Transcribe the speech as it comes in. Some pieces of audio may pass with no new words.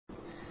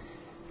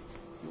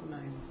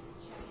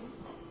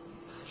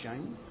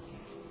Jane?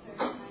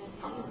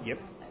 Yep.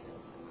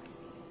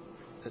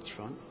 That's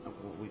fine.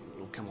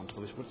 We'll come on to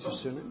the list. What's your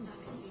surname?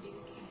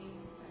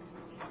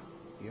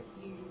 Yep.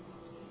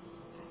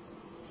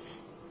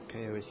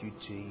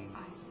 K-O-S-U-T.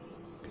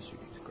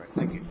 Great,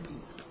 thank you.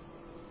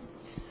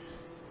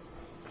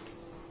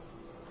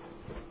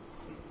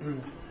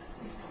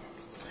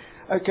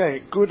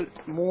 Okay, good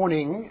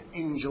morning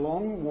in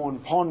Geelong, Warren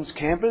Ponds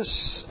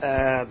campus,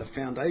 the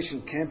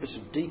foundation campus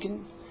of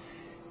Deakin,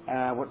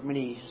 what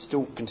many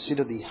still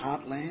consider the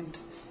heartland,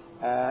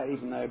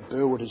 even though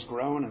Burwood has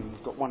grown and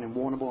we've got one in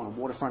Warrnambool on a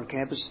waterfront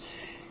campus.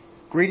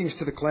 Greetings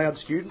to the Cloud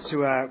students who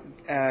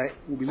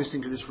will be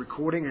listening to this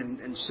recording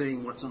and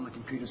seeing what's on the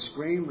computer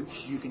screen, which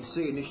you can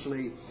see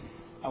initially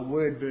a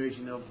Word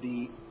version of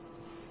the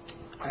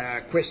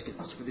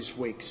questions for this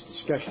week's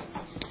discussion.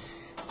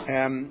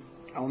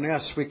 I'll now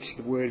switch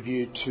the Word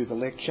view to the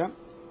lecture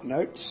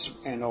notes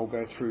and I'll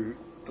go through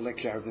the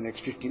lecture over the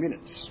next 50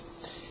 minutes.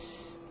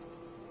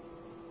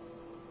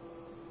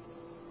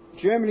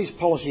 Germany's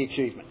policy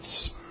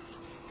achievements.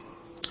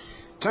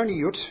 Tony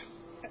Judt,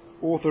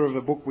 author of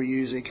a book we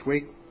use each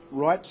week,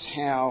 writes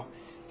how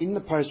in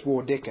the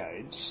post-war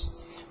decades,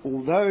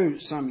 although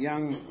some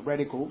young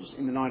radicals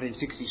in the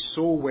 1960s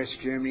saw West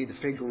Germany, the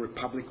Federal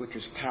Republic, which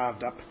was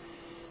carved up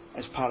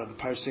as part of the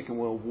post-Second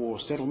World War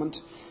settlement,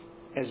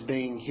 as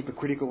being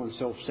hypocritical and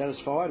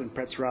self-satisfied and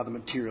perhaps rather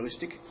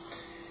materialistic.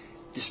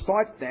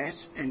 Despite that,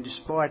 and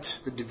despite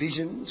the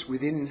divisions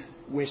within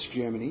West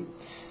Germany,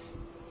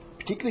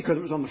 particularly because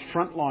it was on the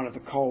front line of the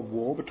Cold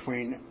War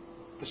between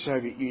the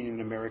Soviet Union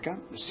and America,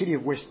 the city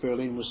of West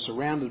Berlin was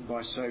surrounded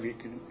by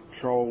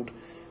Soviet-controlled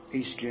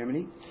East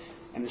Germany,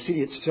 and the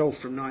city itself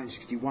from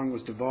 1961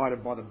 was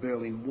divided by the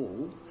Berlin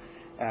Wall,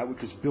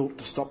 which was built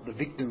to stop the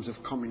victims of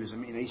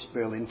communism in East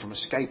Berlin from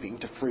escaping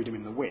to freedom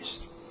in the West.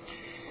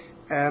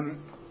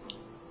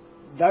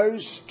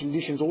 Those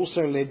conditions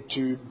also led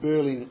to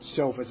Berlin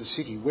itself as a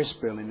city, West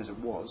Berlin as it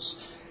was,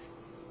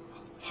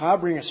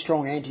 harbouring a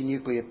strong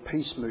anti-nuclear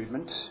peace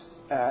movement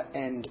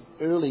and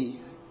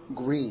early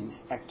green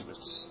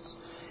activists.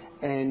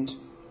 And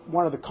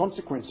one of the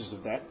consequences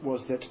of that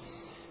was that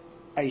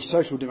a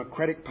Social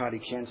Democratic Party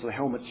Chancellor,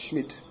 Helmut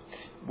Schmidt,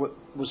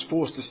 was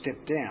forced to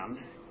step down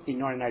in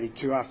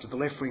 1982 after the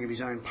left wing of his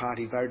own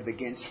party voted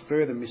against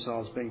further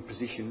missiles being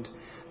positioned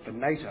for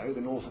NATO,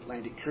 the North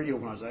Atlantic Treaty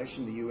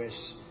Organisation, the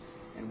US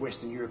and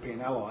Western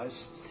European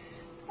allies,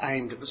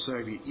 aimed at the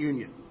Soviet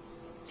Union.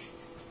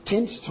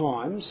 Tense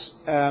times,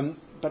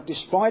 but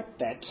despite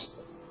that,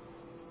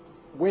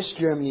 West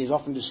Germany is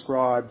often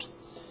described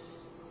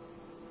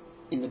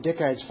in the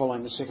decades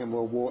following the Second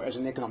World War as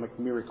an economic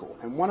miracle.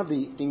 And one of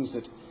the things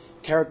that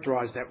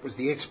characterised that was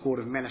the export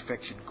of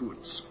manufactured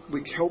goods,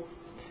 which helped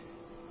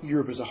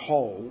Europe as a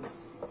whole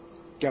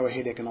go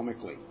ahead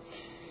economically.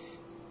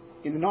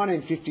 In the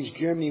 1950s,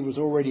 Germany was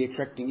already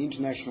attracting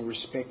international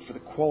respect for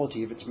the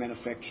quality of its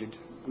manufactured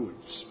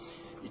goods.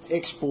 Its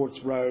exports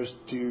rose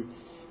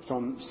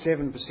from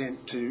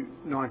 7% to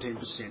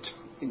 19%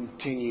 in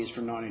 10 years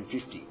from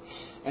 1950.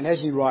 And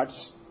as he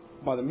writes,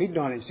 by the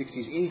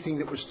mid-1960s, anything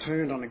that was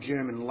turned on a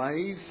German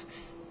lathe,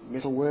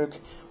 metalwork,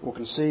 or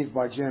conceived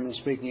by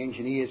German-speaking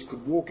engineers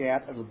could walk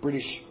out of a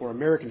British or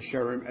American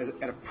showroom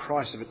at a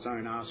price of its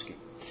own asking.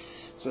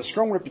 So a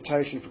strong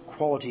reputation for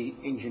quality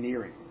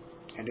engineering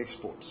and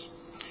exports.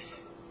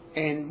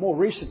 And more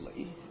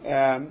recently,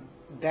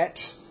 that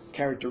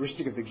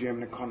characteristic of the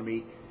German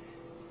economy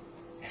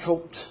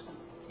helped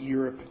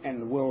Europe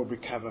and the developed world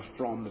recover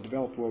from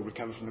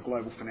the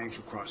global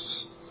financial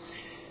crisis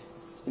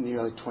in the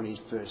early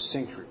 21st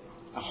century.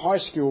 A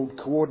high-skilled,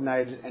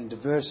 coordinated and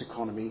diverse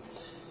economy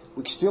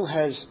which still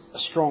has a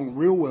strong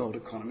real-world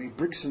economy,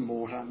 bricks and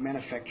mortar,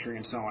 manufacturing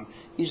and so on,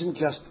 isn't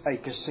just a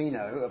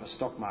casino of a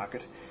stock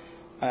market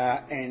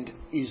and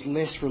is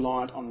less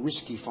reliant on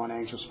risky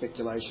financial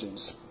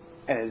speculations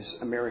as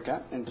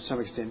America, and to some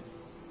extent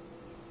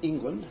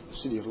England, the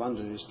City of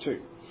London, is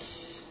too.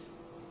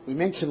 We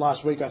mentioned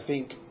last week, I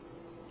think,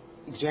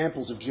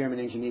 examples of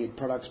German-engineered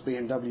products,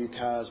 BMW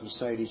cars,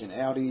 Mercedes and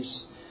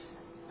Audis,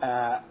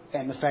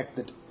 and the fact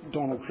that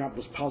Donald Trump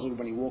was puzzled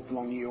when he walked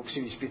along New York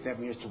City's Fifth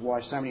Avenue as to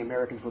why so many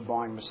Americans were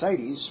buying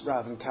Mercedes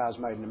rather than cars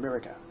made in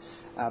America.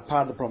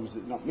 Part of the problem is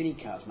that not many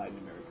cars made in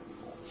America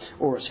anymore,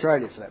 or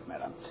Australia for that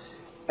matter,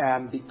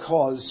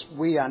 because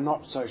we are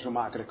not social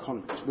market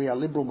economies. We are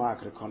liberal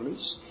market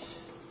economies.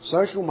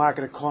 Social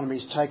market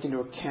economies take into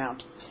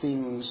account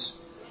things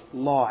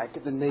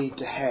like the need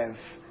to have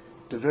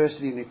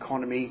diversity in the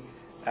economy,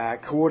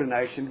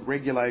 coordination,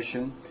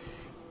 regulation,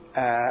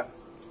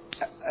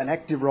 an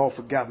active role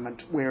for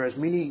government, whereas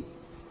many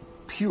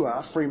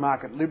pure free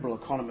market liberal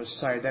economists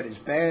say that is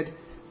bad,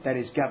 that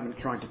is government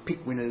trying to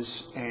pick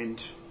winners and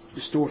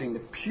distorting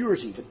the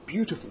purity, the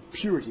beautiful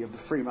purity of the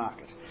free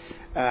market,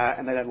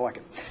 and they don't like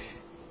it.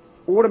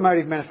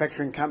 Automotive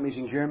manufacturing companies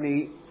in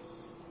Germany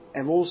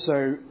have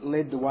also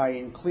led the way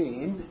in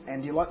clean,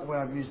 and you like the way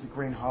I've used the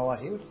green highlight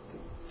here, to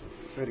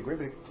a fair degree,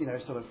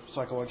 but sort of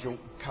psychological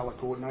colour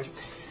coordination.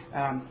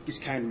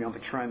 Just came to me on the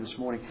train this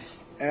morning.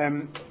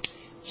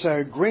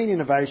 So green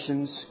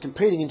innovations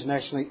competing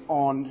internationally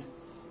on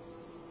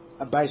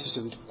a basis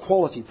of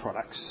quality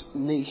products,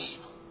 niche,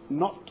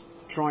 not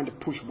trying to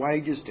push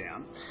wages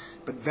down,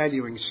 but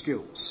valuing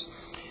skills.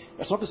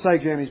 That's not to say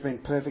Germany's been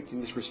perfect in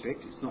this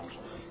respect. It's not.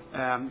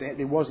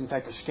 There was, in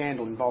fact, a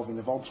scandal involving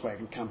the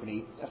Volkswagen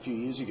company a few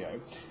years ago,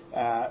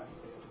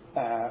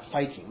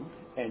 faking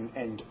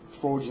and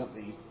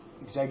fraudulently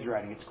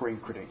exaggerating its green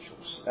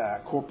credentials,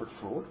 corporate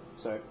fraud.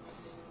 So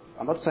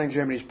I'm not saying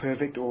Germany is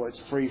perfect or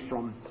it's free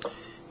from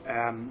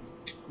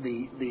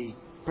the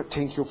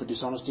potential for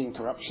dishonesty and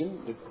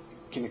corruption that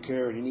can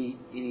occur in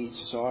any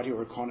society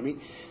or economy,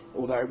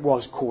 although it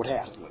was caught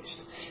out at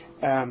least.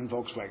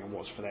 Volkswagen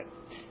was for that.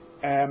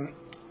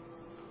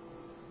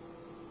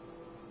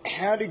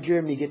 How did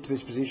Germany get to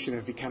this position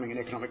of becoming an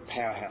economic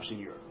powerhouse in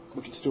Europe,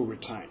 which it still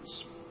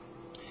retains?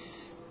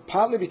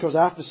 Partly because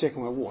after the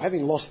Second World War,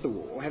 having lost the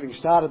war, having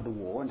started the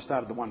war and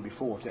started the one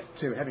before that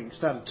too, having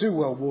started 2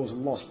 world wars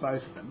and lost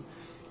both of them,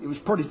 it was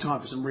probably time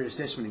for some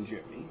reassessment in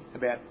Germany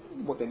about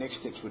what their next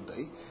steps would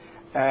be.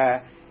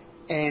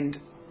 And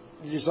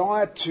the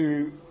desire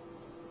to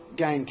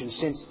gain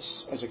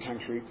consensus as a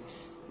country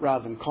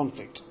rather than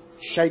conflict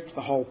shaped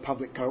the whole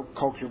public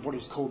culture of what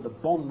is called the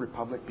Bonn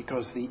Republic,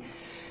 because the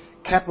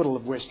capital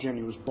of West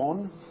Germany was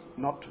Bonn,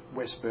 not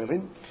West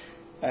Berlin,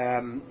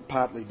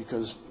 partly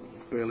because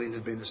Berlin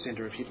had been the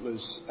centre of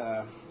Hitler's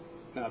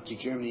Nazi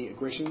Germany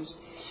aggressions.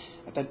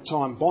 At that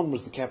time, Bonn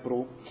was the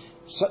capital.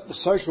 The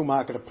social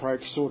market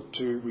approach sought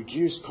to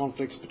reduce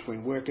conflicts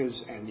between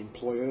workers and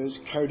employers.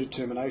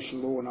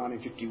 Co-determination law in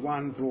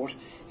 1951 brought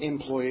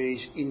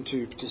employees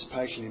into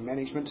participation in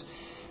management.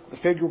 The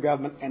federal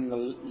government and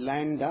the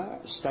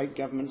Länder, state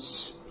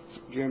governments,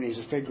 Germany is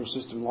a federal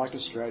system like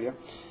Australia,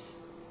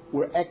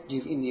 were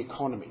active in the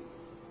economy.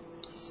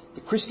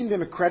 The Christian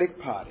Democratic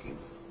Party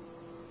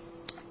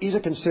is a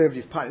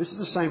conservative party. This is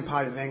the same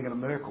party that Angela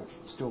Merkel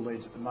still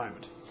leads at the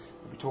moment.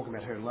 We'll be talking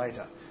about her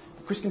later.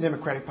 The Christian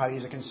Democratic Party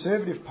is a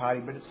conservative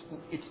party, but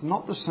it's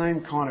not the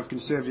same kind of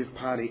conservative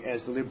party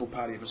as the Liberal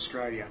Party of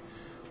Australia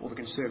or the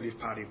Conservative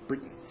Party of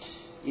Britain.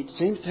 It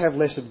seems to have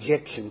less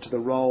objection to the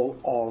role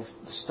of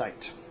the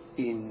state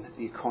in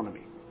the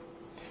economy.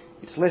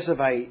 It's less of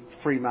a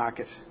free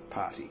market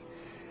party.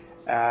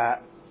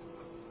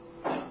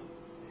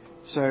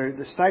 So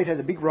the state has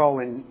a big role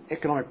in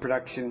economic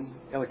production,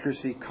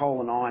 electricity,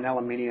 coal and iron,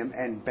 aluminium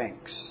and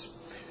banks,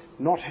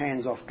 not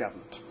hands-off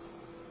government.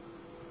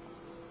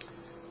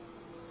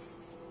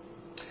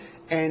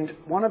 And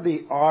one of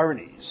the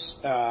ironies,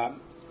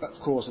 of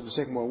course, of the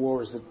Second World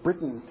War is that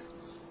Britain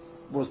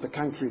was the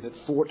country that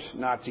fought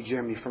Nazi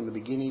Germany from the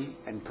beginning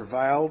and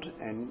prevailed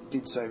and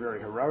did so very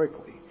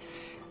heroically.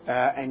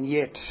 And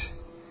yet,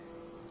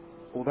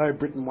 although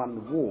Britain won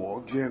the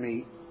war,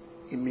 Germany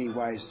in many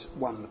ways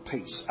won the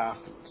peace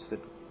afterwards. That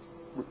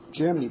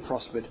Germany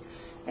prospered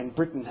and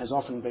Britain has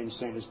often been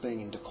seen as being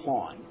in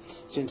decline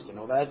since then,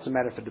 although that's a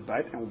matter for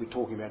debate, and we'll be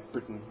talking about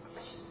Britain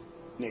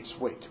next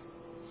week.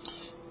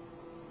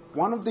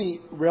 One of the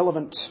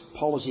relevant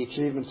policy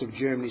achievements of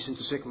Germany since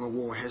the Second World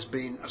War has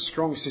been a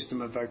strong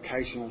system of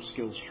vocational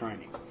skills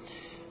training,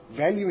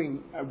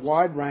 valuing a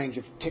wide range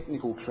of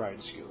technical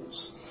trade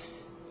skills,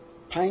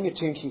 paying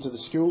attention to the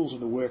skills of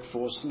the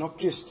workforce, not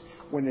just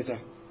when there's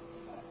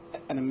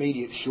an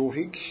immediate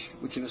shortage,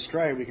 which in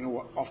Australia we can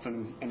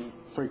often and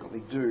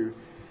frequently do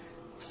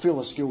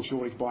fill a skill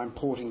shortage by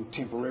importing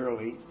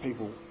temporarily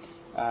people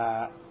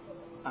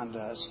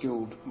under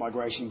skilled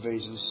migration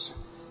visas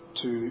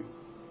to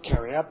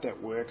carry out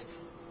that work,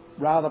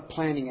 rather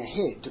planning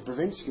ahead to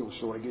prevent skill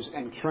shortages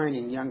and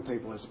training young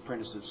people as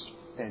apprentices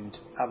and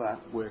other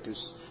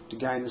workers to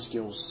gain the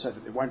skills so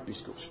that there won't be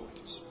skill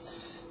shortages.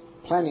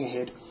 Planning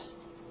ahead,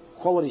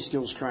 quality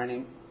skills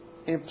training,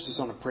 emphasis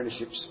on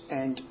apprenticeships,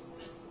 and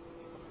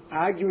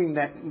arguing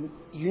that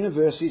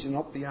universities are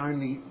not the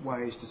only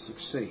ways to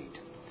succeed.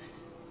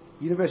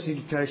 University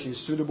education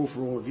is suitable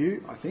for all of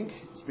you, I think.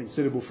 It's been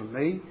suitable for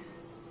me.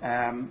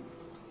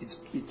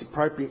 It's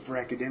appropriate for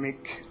academic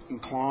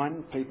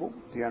inclined people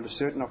who are under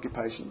certain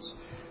occupations,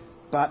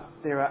 but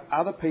there are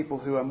other people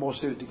who are more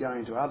suited to go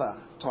into other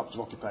types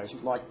of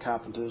occupations like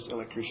carpenters,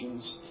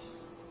 electricians,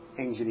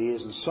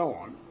 engineers and so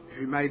on,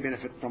 who may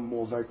benefit from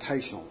more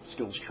vocational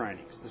skills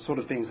training, the sort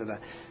of things that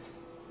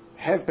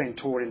have been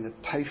taught in the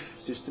TAFE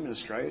system in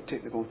Australia,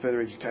 technical and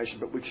further education,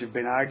 but which have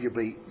been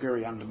arguably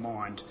very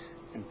undermined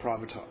and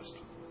privatised.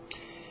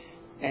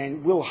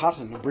 And Will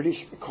Hutton, a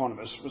British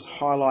economist, was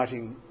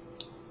highlighting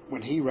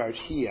when he wrote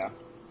here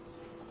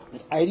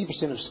that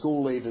 80% of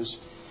school leavers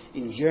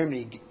in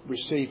Germany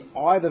receive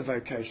either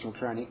vocational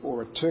training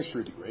or a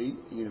tertiary degree,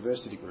 a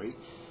university degree.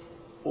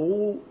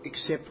 All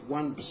except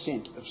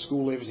 1% of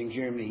school leavers in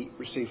Germany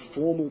receive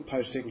formal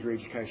post-secondary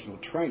educational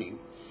training.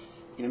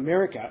 In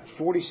America,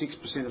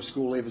 46% of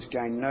school leavers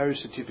gain no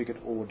certificate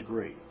or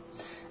degree,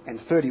 and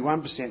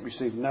 31%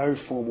 receive no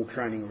formal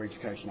training or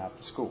education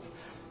after school.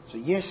 So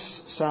yes,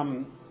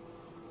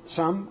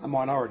 a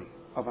minority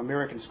of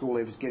American school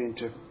leavers get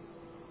into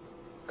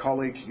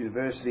college,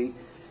 university,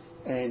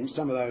 and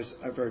some of those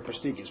are very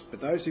prestigious.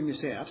 But those who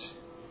miss out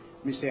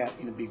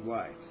in a big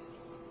way.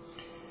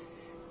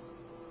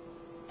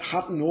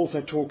 Hutton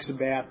also talks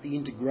about the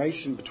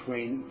integration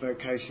between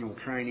vocational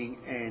training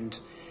and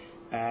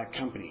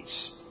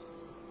companies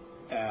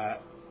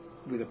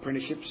with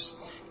apprenticeships,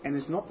 and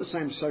there's not the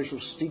same social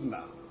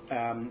stigma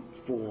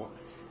for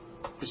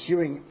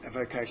pursuing a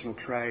vocational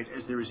trade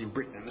as there is in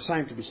Britain, and the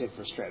same could be said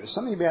for Australia. There's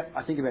something about,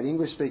 I think, about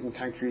English-speaking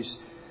countries,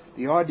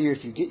 the idea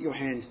if you get your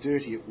hands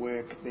dirty at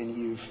work,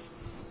 then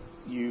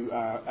you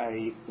are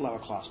a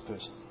lower-class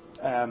person,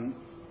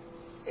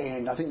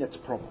 and I think that's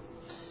a problem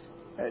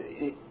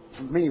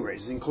for many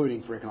reasons,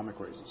 including for economic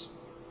reasons.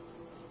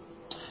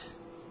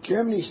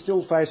 Germany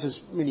still faces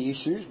many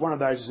issues. One of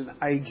those is an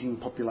ageing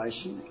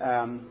population,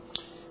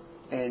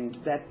 and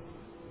that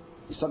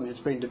is something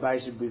that's been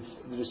debated with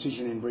the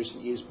decision in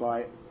recent years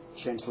by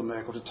Chancellor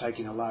Merkel to take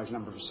in a large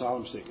number of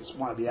asylum seekers.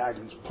 One of the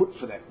arguments put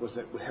for that was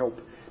that would help,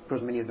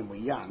 because many of them were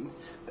young,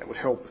 that would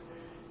help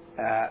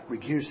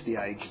reduce the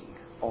ageing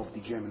of the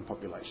German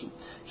population.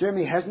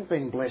 Germany hasn't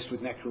been blessed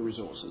with natural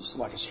resources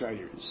like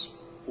Australia is,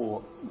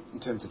 or in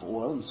terms of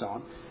oil and so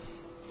on,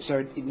 so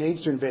it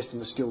needs to invest in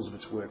the skills of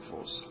its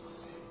workforce.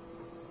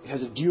 It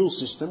has a dual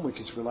system, which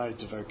is related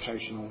to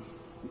vocational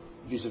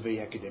vis-a-vis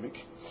academic.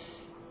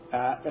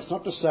 That's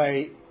not to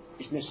say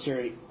it's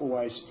necessarily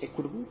always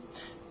equitable.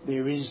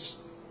 There is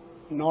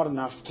not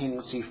enough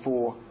tendency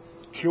for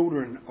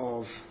children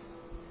of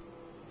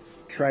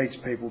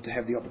tradespeople to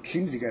have the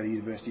opportunity to go to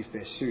university if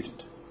they're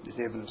suited. There's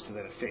evidence to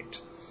that effect.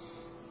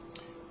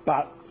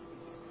 But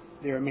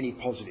there are many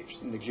positives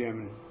in the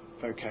German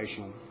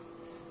vocational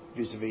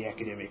vis-a-vis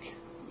academic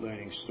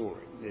learning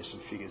story. There's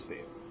some figures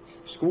there.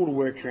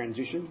 School-to-work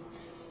transition,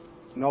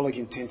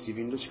 knowledge-intensive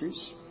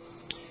industries.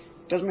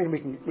 Doesn't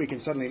mean we can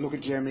suddenly look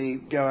at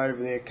Germany, go over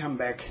there, come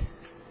back,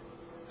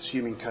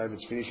 assuming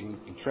COVID's finishing,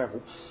 and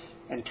travel,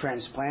 and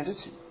transplant it.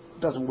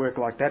 It doesn't work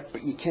like that,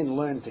 but you can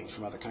learn things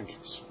from other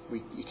countries.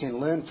 You can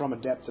learn from,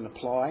 adapt and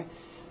apply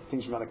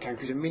things from other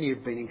countries, and many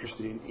have been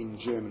interested in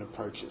German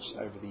approaches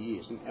over the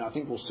years, and I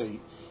think we'll see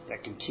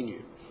that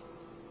continue.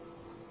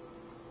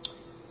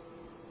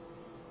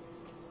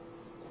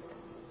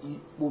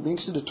 We'll be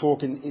interested to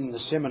talk in the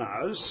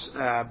seminars,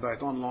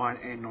 both online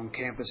and on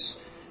campus,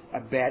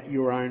 about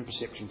your own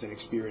perceptions and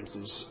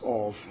experiences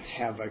of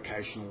how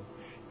vocational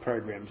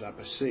programs are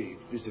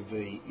perceived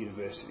vis-a-vis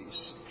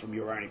universities from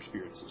your own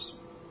experiences.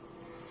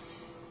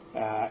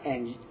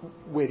 And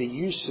whether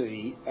you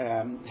see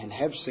and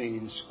have seen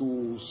in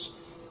schools,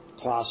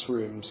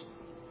 classrooms,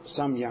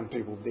 some young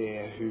people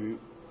there who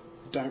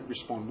don't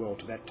respond well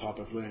to that type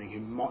of learning, who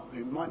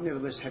might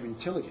nevertheless have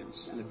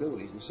intelligence and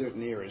abilities in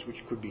certain areas which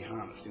could be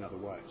harnessed in other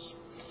ways.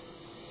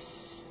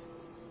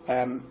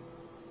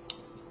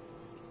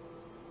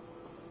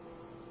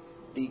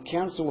 The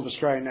Council of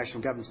Australian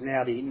National Governments,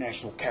 now the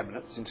National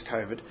Cabinet since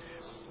COVID,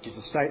 because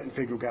the state and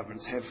federal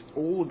governments have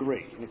all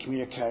agreed in a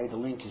communique, the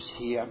link is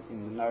here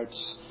in the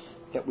notes,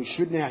 that we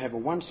should now have a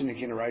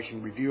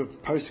once-in-a-generation review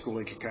of post-school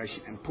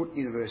education and put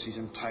universities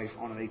and TAFE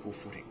on an equal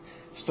footing.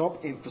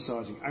 Stop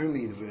emphasising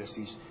only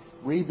universities,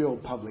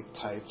 rebuild public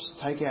TAFEs,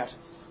 take out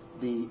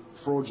the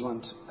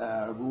fraudulent,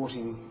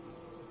 rorting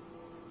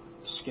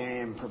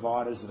scam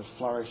providers that have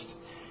flourished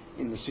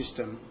in the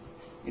system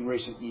in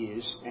recent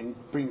years, and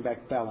bring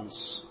back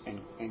balance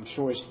and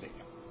choice there.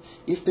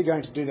 If they're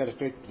going to do that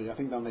effectively, I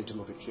think they'll need to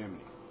look at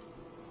Germany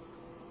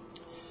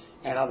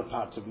and other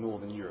parts of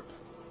Northern Europe.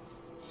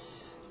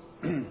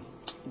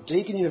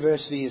 Deakin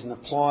University is an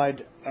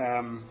applied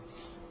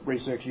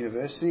research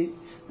university.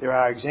 There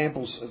are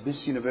examples of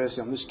this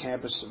university on this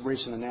campus, a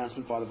recent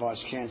announcement by the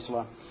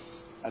Vice-Chancellor,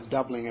 a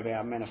doubling of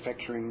our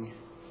manufacturing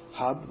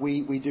hub.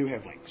 We do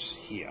have links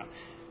here,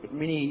 but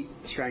many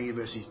Australian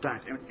universities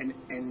don't.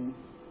 And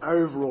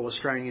overall,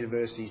 Australian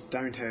universities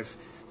don't have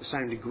the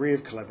same degree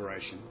of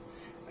collaboration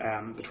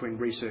between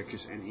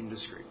researchers and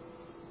industry.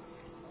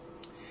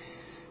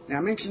 Now,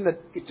 I mentioned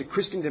that it's a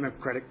Christian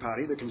Democratic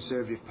Party, the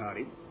Conservative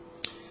Party.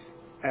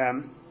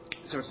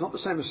 So it's not the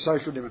same as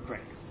Social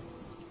Democratic.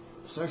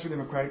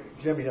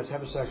 Germany does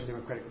have a Social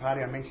Democratic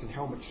Party. I mentioned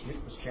Helmut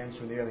Schmidt was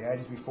Chancellor in the early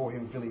 80s, before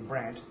him Willy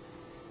Brandt,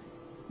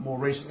 more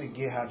recently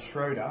Gerhard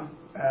Schröder,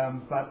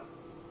 but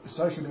the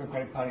Social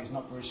Democratic Party is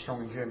not very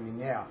strong in Germany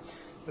now.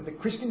 But the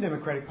Christian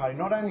Democratic Party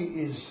not only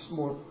is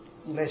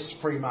less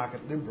free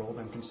market liberal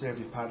than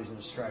conservative parties in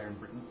Australia and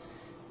Britain,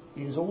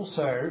 it is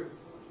also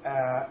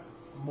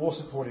more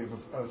supportive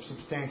of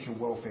substantial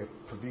welfare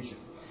provision.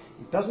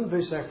 It doesn't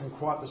do so from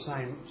quite the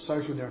same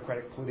social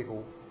democratic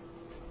political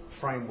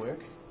framework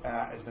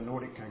as the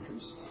Nordic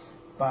countries,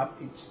 but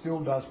it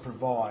still does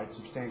provide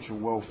substantial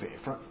welfare.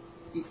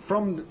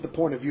 From the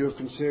point of view of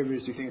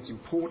conservatives who think it's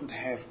important to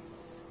have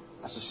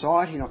a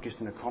society, not just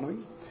an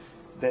economy,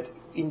 that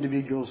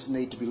individuals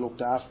need to be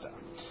looked after.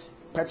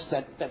 Perhaps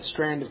that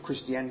strand of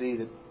Christianity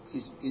that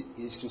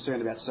is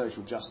concerned about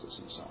social justice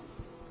and so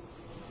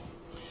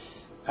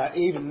on.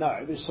 Even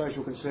though there's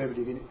social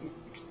conservatism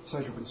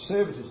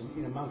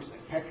in amongst that,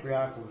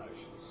 patriarchal notions,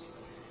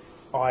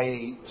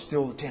 i.e.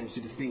 still the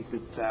tendency to think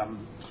that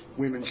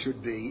women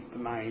should be the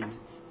main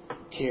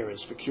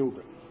carers for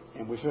children.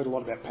 And we've heard a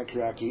lot about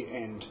patriarchy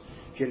and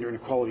gender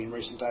inequality in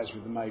recent days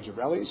with the major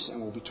rallies,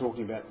 and we'll be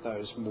talking about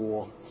those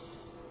more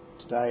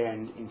today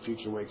and in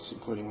future weeks,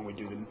 including when we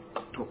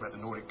talk about the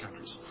Nordic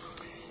countries.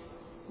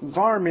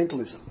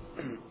 Environmentalism.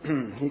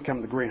 Here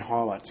come the green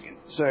highlights again.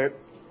 So,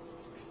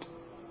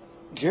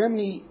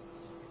 Germany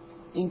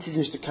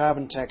introduced a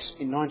carbon tax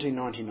in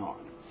 1999.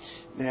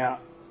 Now,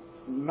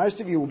 most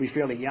of you will be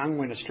fairly young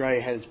when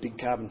Australia had its big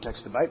carbon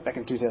tax debate back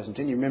in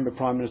 2010. You remember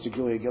Prime Minister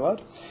Julia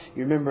Gillard.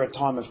 You remember a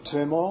time of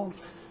turmoil.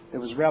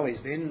 There was rallies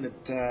then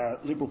that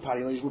Liberal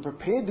Party leaders were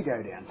prepared to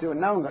go down to,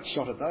 and no one got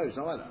shot at those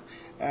either.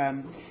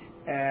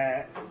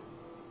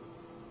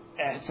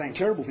 Saying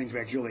terrible things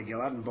about Julia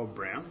Gillard and Bob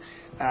Brown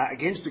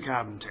against the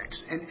carbon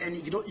tax. And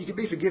you could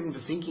be forgiven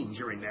for thinking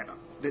during that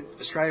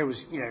Australia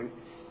was,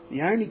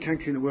 the only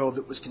country in the world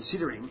that was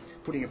considering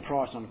putting a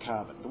price on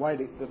carbon. The way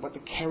the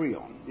carry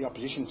on, the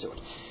opposition to it.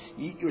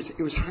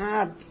 It was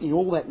hard in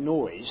all that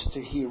noise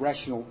to hear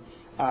rational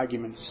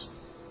arguments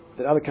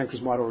that other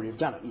countries might already have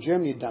done it. And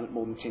Germany had done it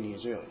more than 10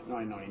 years earlier,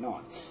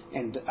 1999.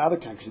 And other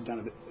countries had done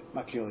it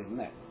much earlier than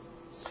that.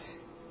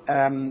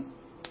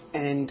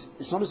 And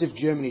it's not as if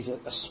Germany's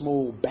a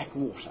small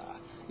backwater.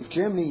 If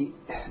Germany,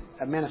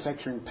 a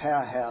manufacturing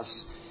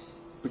powerhouse,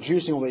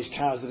 producing all these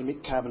cars that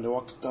emit carbon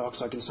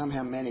dioxide, can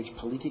somehow manage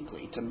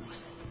politically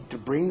to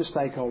bring the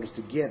stakeholders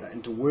together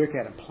and to work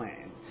out a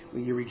plan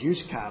where you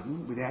reduce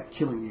carbon without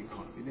killing the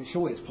economy, then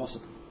surely it's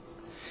possible.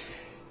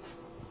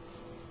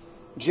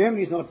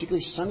 Germany is not a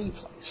particularly sunny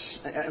place.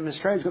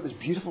 Australia's got this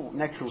beautiful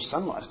natural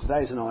sunlight.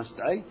 Today's a nice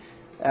day.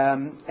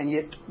 And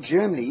yet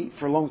Germany,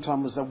 for a long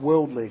time, was the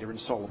world leader in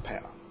solar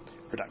power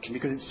production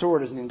because it saw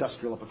it as an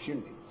industrial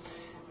opportunity.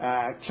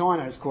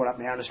 China has caught up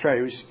now, and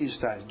Australia is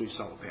starting to do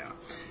solar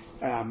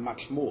power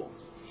much more.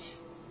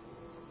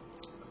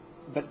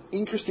 But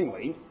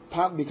interestingly,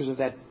 partly because of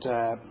that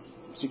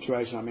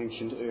situation I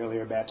mentioned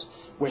earlier about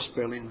West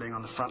Berlin being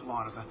on the front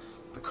line of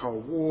the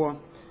Cold War,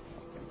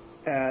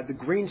 the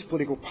Greens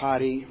political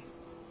party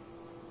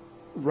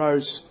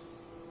rose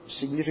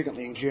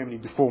significantly in Germany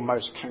before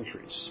most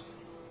countries.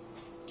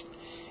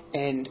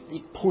 And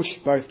it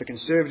pushed both the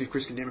conservative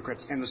Christian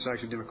Democrats and the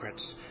Social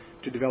Democrats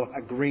to develop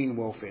a green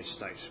welfare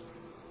state.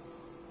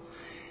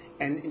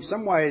 And in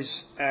some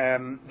ways,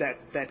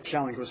 that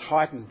challenge was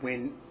heightened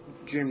when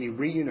Germany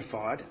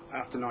reunified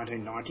after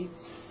 1990.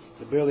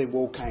 The Berlin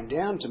Wall came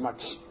down to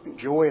much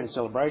joy and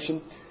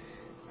celebration.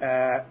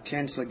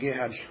 Chancellor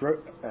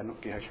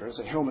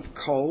Helmut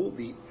Kohl,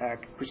 the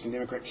Christian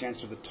Democrat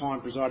Chancellor at the time,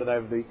 presided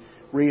over the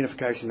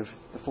reunification of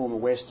the former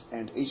West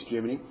and East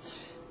Germany.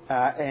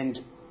 And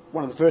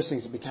one of the first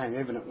things that became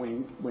evident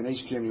when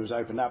East Germany was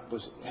opened up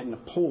was it had an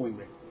appalling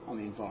record on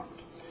the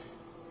environment.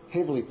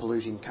 Heavily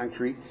polluting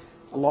country,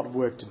 a lot of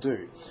work to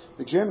do.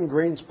 The German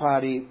Greens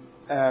Party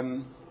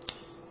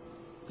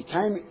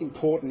became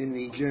important in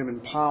the German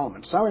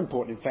parliament, so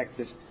important in fact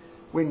that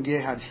when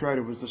Gerhard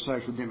Schröder was the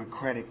Social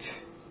Democratic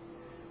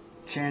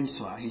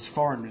Chancellor, his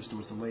foreign minister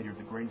was the leader of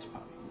the Greens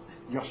Party,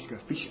 Joschka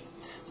Fischer.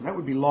 So that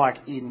would be like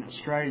in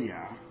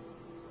Australia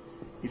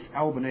if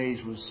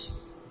Albanese was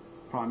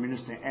Prime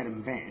Minister,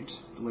 Adam Bant,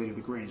 the leader of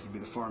the Greens, would be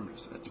the Foreign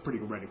Minister. That's a pretty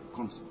radical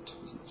constant,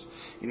 isn't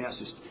it, in our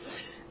system?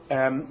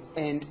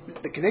 And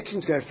the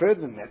connections go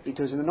further than that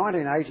because in the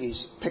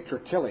 1980s, Petra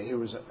Kelly, who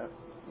was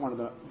one of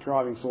the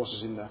driving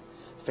forces in the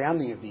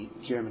founding of the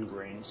German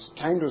Greens,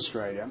 came to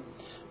Australia,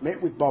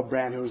 met with Bob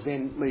Brown, who was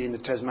then leading the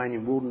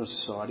Tasmanian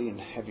Wilderness Society and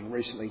having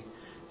recently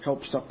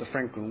helped stop the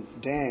Franklin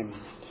Dam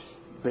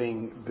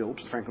being built,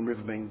 the Franklin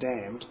River being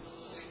dammed,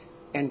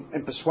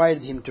 and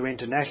persuaded him to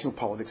enter national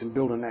politics and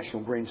build a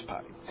national Greens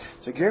Party.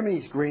 So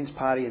Germany's Greens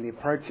Party and the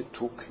approach it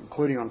took,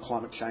 including on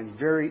climate change,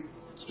 very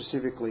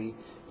specifically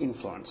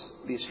influenced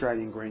the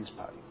Australian Greens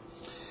Party.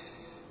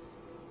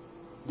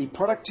 The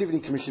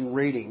Productivity Commission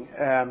reading,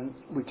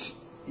 which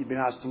you've been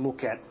asked to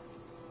look at,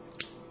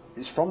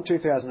 is from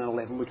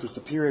 2011, which was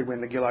the period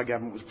when the Gillard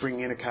government was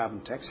bringing in a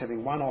carbon tax,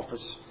 having one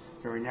office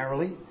very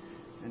narrowly,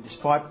 and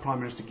despite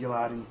Prime Minister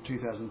Gillard in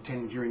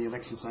 2010 during the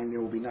election saying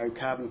there will be no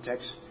carbon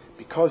tax,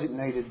 because it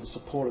needed the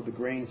support of the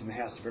Greens in the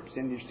House of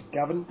Representatives to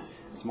govern,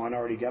 its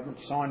minority government,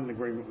 signed an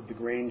agreement with the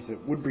Greens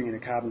that would bring in a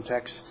carbon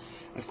tax.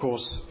 Of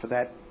course, for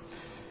that,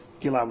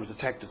 Gillard was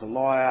attacked as a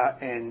liar,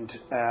 and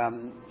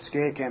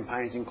scare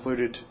campaigns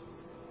included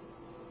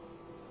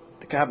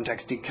the carbon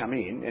tax did come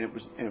in, and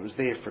it was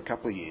there for a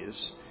couple of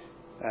years.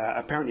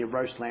 Apparently, a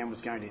roast lamb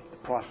the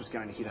price was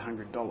going to hit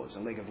 $100, a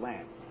leg of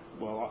lamb.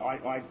 Well,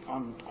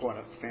 I'm quite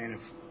a fan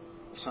of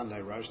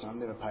Sunday roast. I've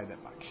never paid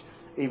that much,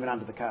 even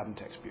under the carbon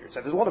tax period.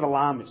 So there's a lot of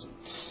alarmism.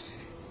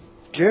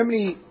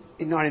 Germany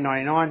in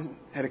 1999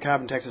 had a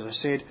carbon tax, as I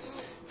said.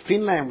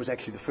 Finland was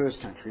actually the first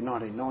country in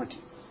 1990,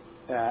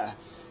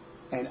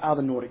 and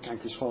other Nordic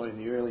countries followed in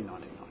the early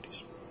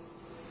 1990s.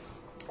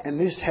 And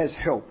this has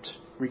helped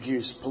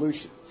reduce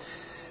pollution.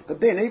 But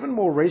then, even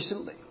more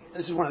recently,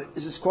 this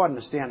is quite an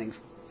astounding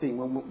thing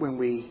when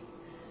we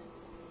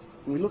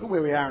look at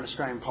where we are in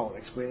Australian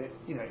politics. Where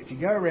if you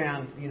go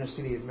around the inner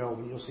city of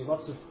Melbourne, you'll see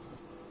lots of.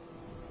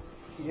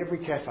 In every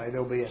cafe,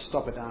 there'll be a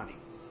Stop Adani.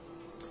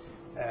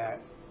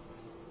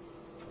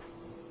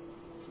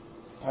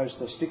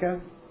 poster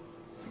sticker.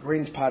 The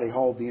Greens Party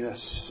hold the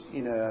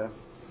inner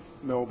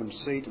Melbourne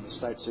seat and the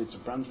state seats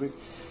of Brunswick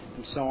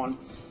and so on.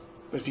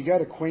 But if you go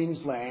to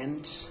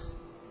Queensland,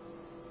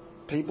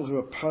 people who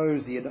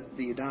oppose the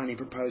Adani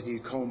proposed new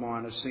coal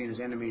mine are seen as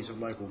enemies of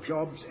local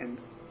jobs, and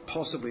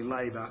possibly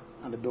Labor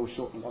under Bill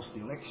Shorten lost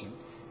the election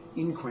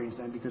in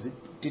Queensland because it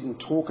didn't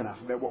talk enough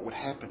about what would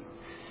happen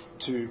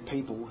to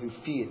people who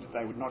feared that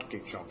they would not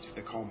get jobs if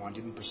the coal mine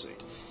didn't proceed.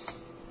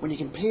 When you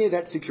compare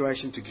that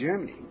situation to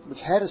Germany, which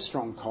had a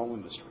strong coal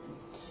industry,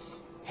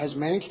 has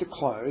managed to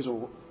close,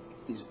 or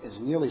has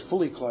nearly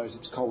fully closed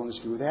its coal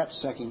industry without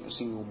sacking a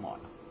single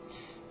miner.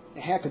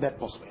 Now, how could that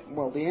possibly happen?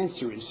 Well, the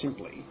answer is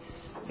simply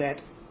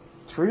that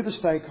through the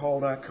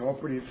stakeholder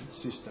cooperative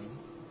system,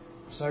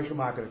 social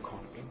market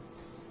economy,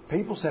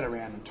 people sat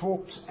around and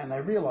talked, and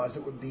they realised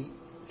it would be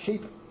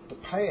cheaper to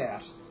pay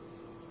out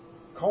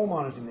coal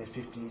miners in their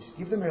 50s,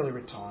 give them early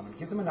retirement,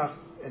 give them enough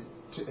as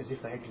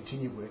if they had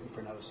continued working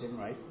for another 7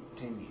 or 8,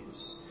 10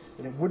 years,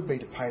 than it would be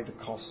to pay the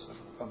costs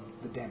of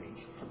the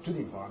damage to the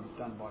environment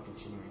done by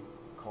continuing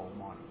coal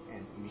mining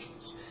and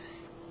emissions.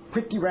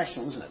 Pretty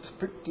rational, isn't it?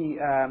 Pretty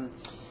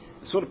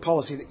the sort of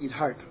policy that you'd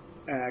hope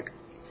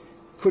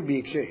could be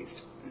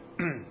achieved.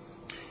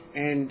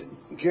 And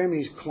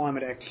Germany's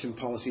climate action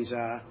policies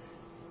are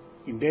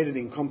embedded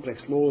in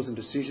complex laws and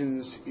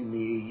decisions in the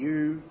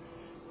EU.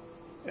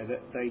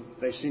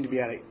 They seem to be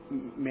able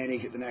to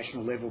manage at the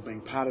national level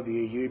being part of the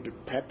EU, but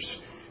perhaps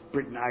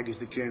Britain argues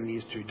that Germany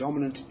is too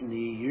dominant in the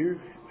EU.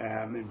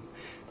 And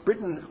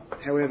Britain,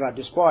 however,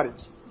 despite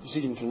its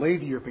decision to leave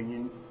the European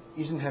Union,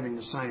 isn't having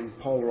the same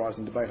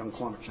polarising debate on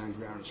climate change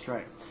we are in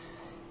Australia.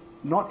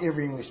 Not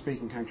every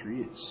English-speaking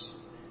country is.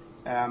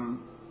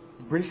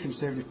 The British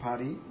Conservative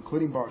Party,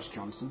 including Boris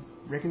Johnson,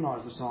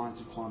 recognise the science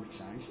of climate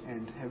change,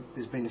 and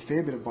there's been a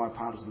fair bit of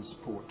bipartisan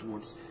support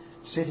towards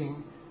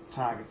setting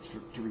targets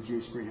to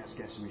reduce greenhouse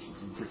gas emissions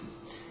in Britain.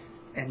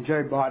 And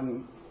Joe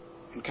Biden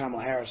and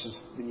Kamala Harris, as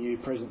the new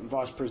President and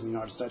Vice President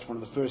of the United States,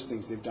 one of the first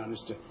things they've done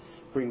is to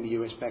bring the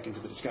US back into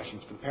the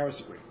discussions for the Paris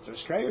Agreement. So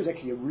Australia is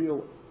actually a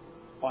real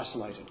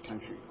isolated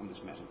country on this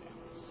matter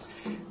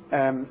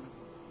now.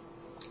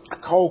 A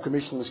coal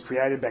commission was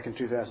created back in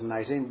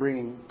 2018,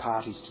 bringing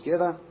parties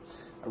together.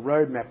 A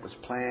roadmap was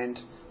planned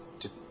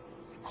to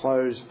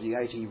close the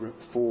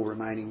 84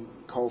 remaining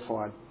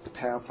coal-fired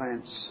power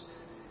plants,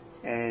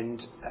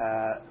 and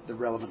the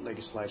relevant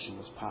legislation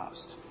was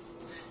passed.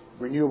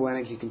 Renewable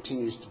energy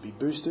continues to be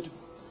boosted.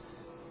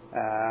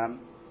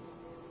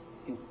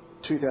 In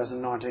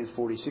 2019,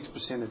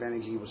 46% of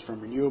energy was from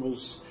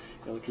renewables,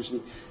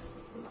 electricity.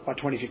 By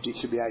 2050, it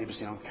should be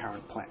 80% on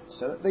current plants.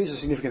 So these are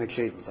significant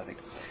achievements, I think.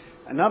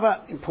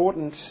 Another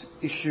important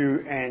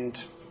issue, and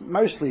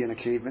mostly an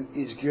achievement,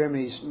 is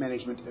Germany's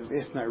management of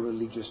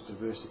ethno-religious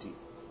diversity.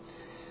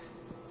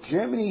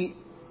 Germany,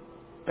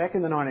 back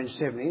in the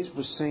 1970s,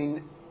 was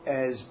seen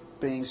as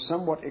being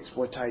somewhat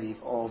exploitative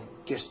of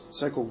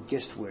so-called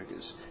guest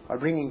workers by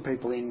bringing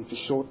people in for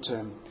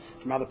short-term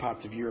from other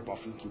parts of Europe,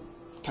 often from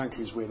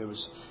countries where there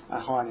was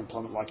high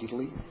unemployment like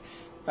Italy,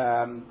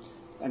 and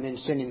then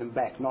sending them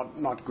back,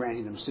 not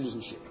granting them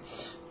citizenship.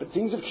 But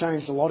things have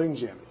changed a lot in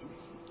Germany,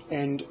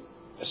 and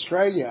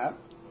Australia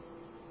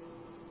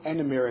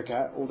and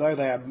America, although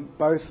they are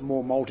both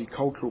more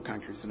multicultural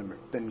countries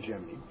than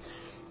Germany,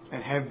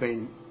 and have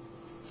been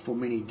for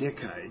many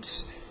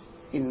decades,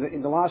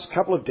 in the last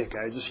couple of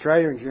decades,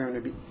 Australia and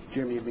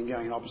Germany have been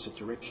going in opposite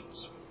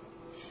directions.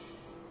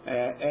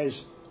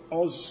 As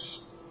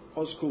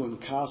Oskul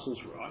and Castles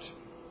write,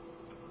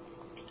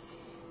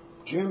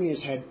 Germany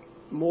has had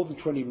more than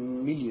 20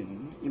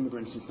 million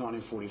immigrants since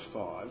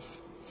 1945,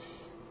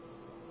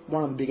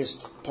 one of the biggest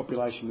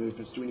population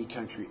movements to any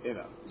country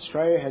ever.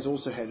 Australia has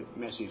also had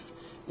massive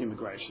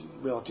immigration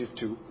relative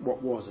to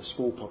what was a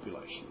small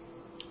population.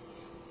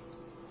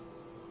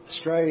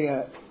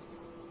 Australia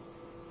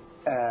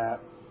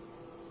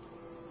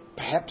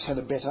perhaps had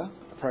a better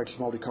approach to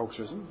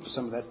multiculturalism for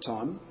some of that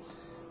time,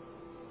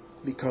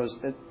 because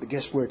at the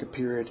guest worker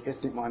period,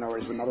 ethnic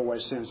minorities were not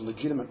always seen as a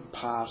legitimate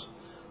part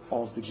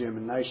of the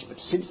German nation. But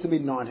since the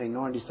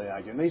mid-1990s, they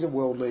argue, and these are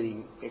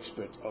world-leading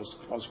experts,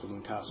 Oskul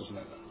and Castles, and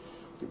I'll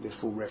give their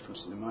full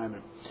reference in a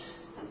moment.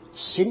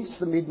 Since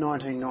the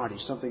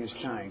mid-1990s, something has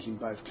changed in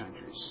both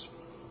countries.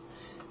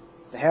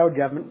 The Howard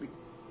government,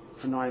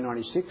 from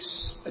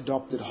 1996,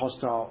 adopted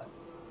hostile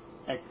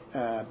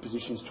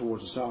positions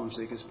towards asylum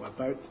seekers by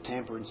boat, the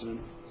Tampa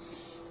incident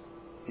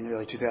in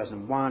early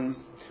 2001.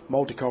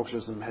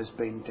 Multiculturalism has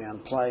been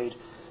downplayed.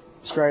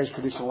 Australia's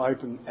traditional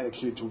open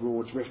attitude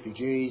towards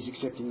refugees,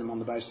 accepting them on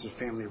the basis of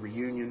family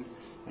reunion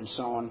and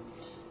so on,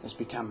 has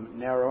become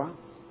narrower.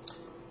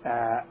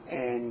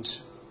 And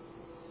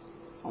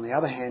on the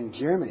other hand,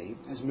 Germany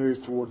has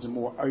moved towards a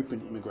more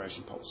open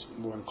immigration policy, a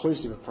more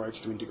inclusive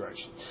approach to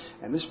integration.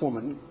 And this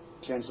woman,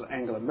 Chancellor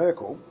Angela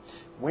Merkel,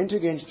 went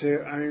against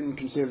her own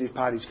Conservative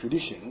Party's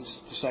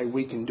traditions to say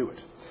we can do it,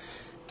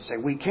 to say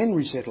we can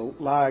resettle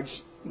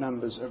large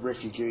numbers of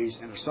refugees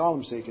and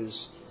asylum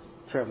seekers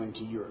travelling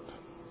to Europe.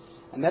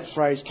 And that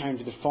phrase came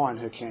to define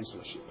her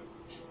chancellorship.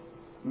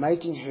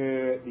 making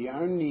her the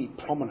only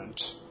prominent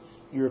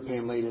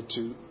European leader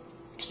to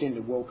extend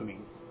a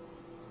welcoming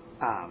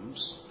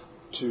arms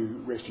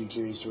to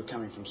refugees who are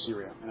coming from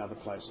Syria and other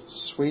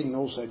places. Sweden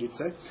also did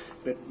so,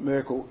 but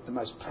Merkel, the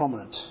most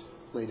prominent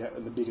leader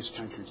and the biggest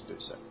country to do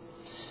so.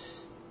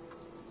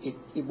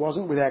 It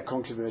wasn't without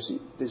controversy.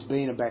 There's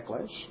been a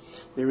backlash.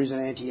 There is an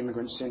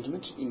anti-immigrant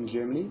sentiment in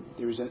Germany.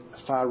 There is a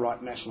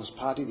far-right nationalist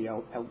party, the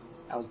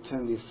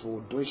Alternative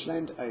for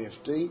Deutschland,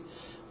 AfD,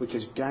 which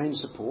has gained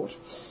support.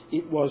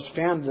 It was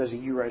founded as a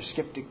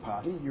Eurosceptic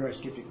party,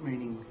 Eurosceptic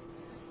meaning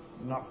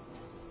not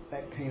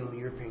that keen on the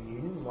European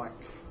Union, like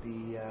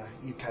the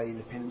UK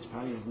Independence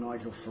Party of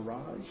Nigel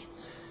Farage.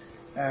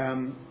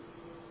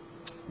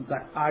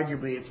 But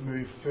arguably it's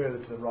moved further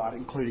to the right,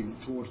 including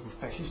towards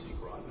the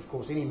fascistic right. Of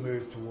course, any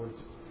move towards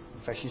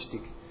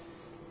fascistic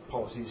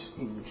policies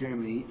in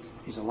Germany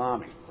is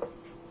alarming.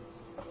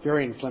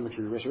 Very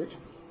inflammatory rhetoric.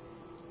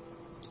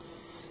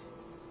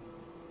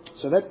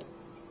 So that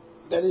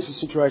is the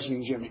situation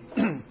in Germany.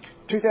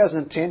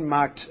 2010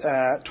 marked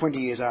 20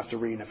 years after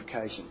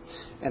reunification,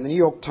 and the New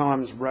York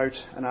Times wrote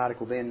an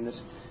article then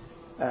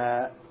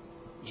that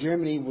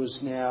Germany was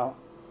now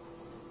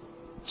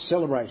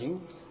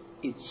celebrating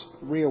its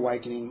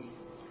reawakening,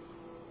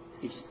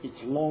 its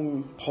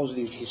long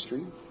positive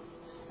history,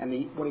 and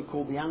what he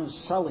called the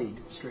unsullied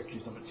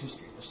stretches of its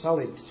history. The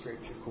sullied stretch,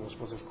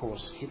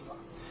 was Hitler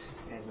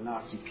and the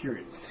Nazi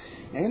period.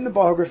 Now, in the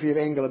biography of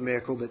Angela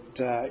Merkel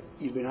that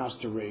you've been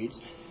asked to read,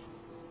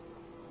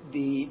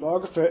 the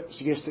biographer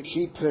suggests that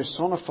she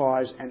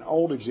personifies an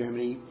older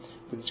Germany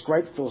with its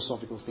great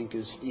philosophical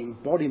thinkers, the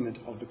embodiment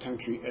of the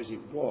country as it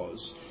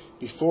was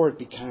before it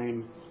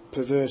became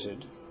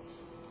perverted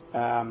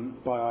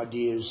by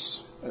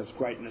ideas of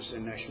greatness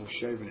and national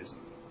chauvinism.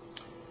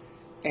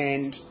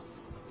 And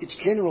it's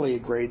generally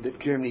agreed that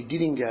Germany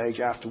did engage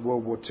after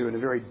World War II in a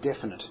very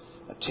definite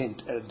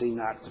attempt at a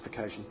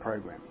denazification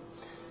program.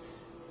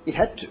 It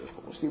had to,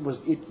 of course. It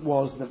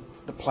was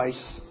the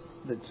place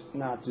that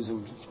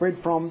Nazism spread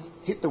from.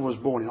 Hitler was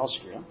born in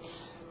Austria,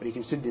 but he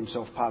considered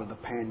himself part of the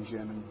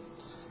pan-German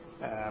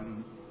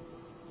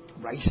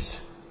race,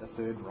 the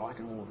Third Reich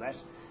and all of that.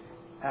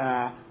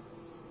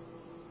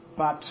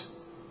 But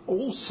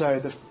also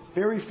the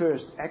very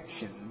first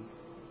action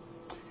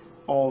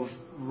of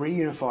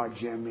reunified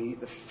Germany,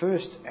 the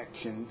first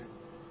action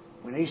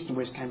when East and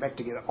West came back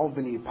together of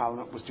the new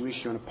parliament, was to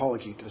issue an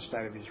apology to the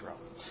State of Israel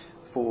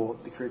for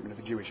the treatment of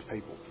the Jewish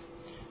people.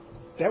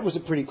 That was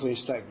a pretty clear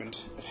statement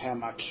of how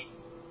much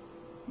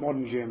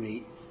modern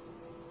Germany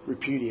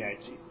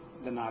repudiates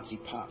the Nazi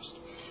past.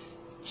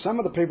 Some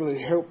of the people who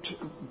helped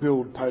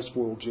build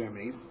post-war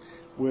Germany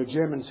were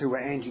Germans who were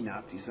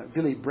anti-Nazis.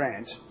 Willy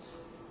Brandt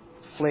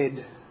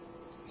fled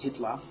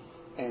Hitler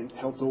and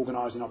helped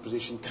organise an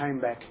opposition,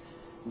 came back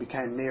and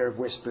became mayor of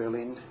West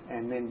Berlin,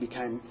 and then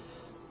became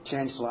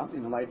chancellor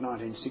in the late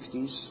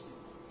 1960s.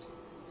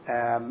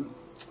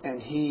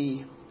 And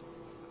he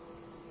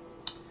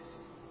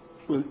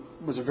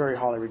was a very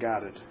highly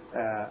regarded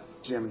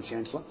German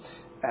chancellor,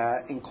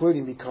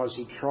 including because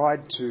he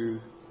tried to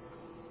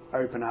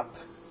open up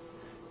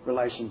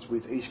relations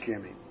with East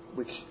Germany,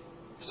 which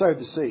sowed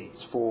the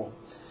seeds for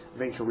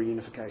eventual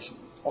reunification.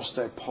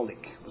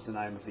 Osterpolitik was the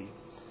name of the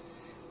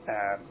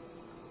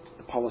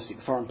policy,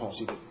 the foreign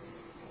policy that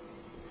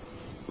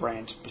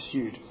Brandt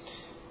pursued.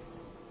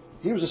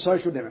 He was a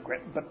social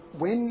democrat, but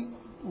when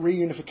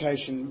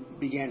reunification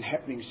began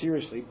happening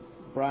seriously,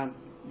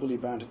 Willy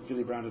Brandt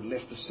had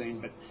left the scene,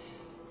 but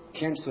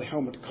Chancellor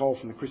Helmut Kohl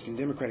from the Christian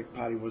Democratic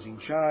Party was in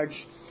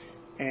charge,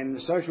 and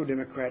the Social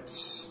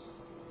Democrats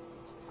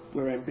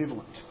were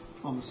ambivalent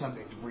on the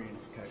subject of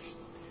reunification.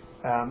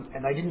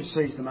 And they didn't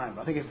seize the moment.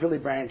 I think if Willy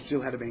Brandt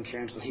still had been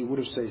Chancellor, he would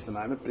have seized the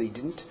moment, but he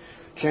didn't.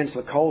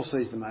 Chancellor Kohl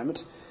seized the moment.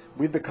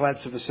 With the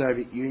collapse of the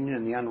Soviet Union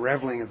and the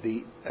unravelling of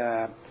the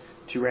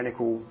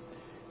tyrannical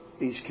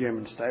East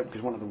German state, which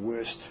is one of the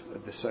worst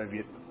of the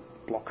Soviet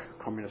bloc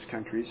communist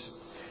countries,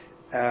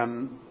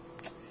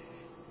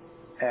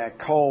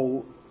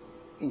 Kohl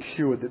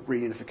ensured that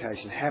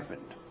reunification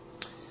happened,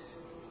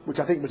 which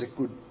I think was a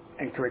good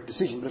and correct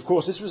decision. But of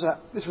course, this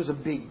was a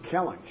big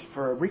challenge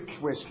for a rich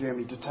West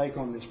Germany to take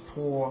on this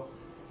poor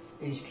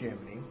East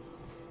Germany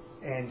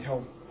and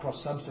help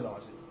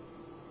cross-subsidise it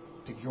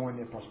to join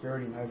their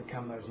prosperity and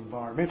overcome those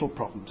environmental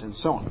problems and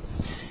so on.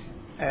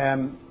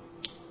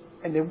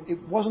 And it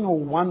wasn't all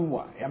one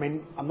way. I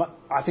mean,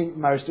 I think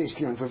most East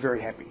Germans were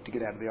very happy to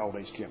get out of the old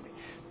East Germany.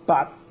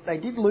 But they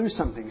did lose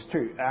some things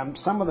too.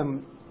 Some of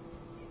them,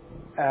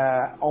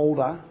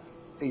 older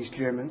East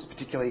Germans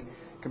particularly,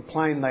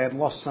 complained they had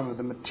lost some of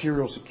the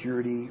material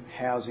security,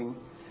 housing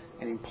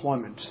and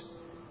employment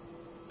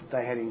that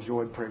they had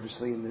enjoyed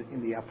previously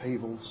in the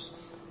upheavals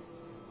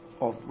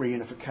of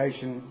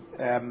reunification.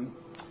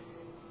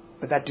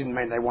 But that didn't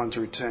mean they wanted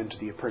to return to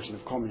the oppression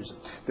of communism.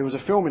 There was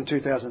a film in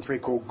 2003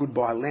 called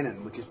Goodbye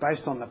Lenin, which is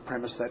based on the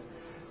premise that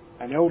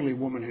an elderly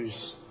woman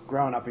who's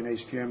grown up in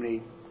East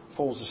Germany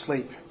falls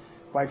asleep,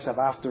 wakes up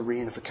after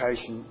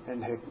reunification,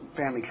 and her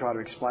family try to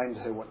explain to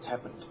her what's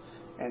happened,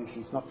 and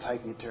she's not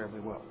taking it terribly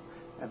well.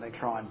 And they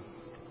try and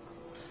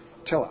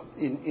tell her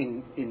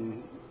in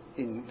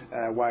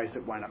ways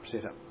that won't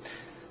upset her.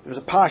 There was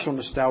a partial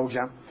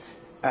nostalgia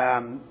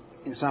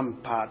in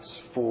some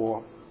parts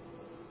for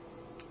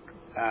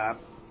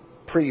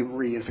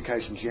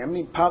pre-reunification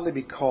Germany, partly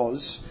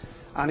because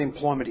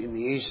unemployment in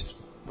the East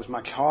was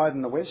much higher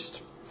than the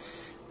West.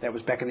 That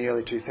was back in the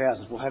early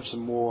 2000s. We'll have some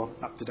more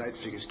up-to-date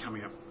figures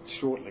coming up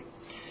shortly.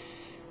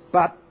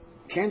 But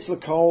Chancellor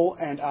Kohl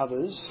and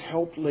others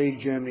helped lead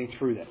Germany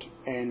through that.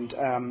 And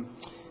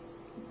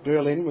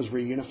Berlin was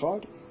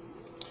reunified.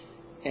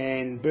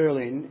 And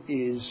Berlin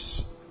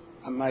is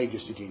a major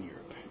city in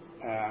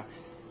Europe.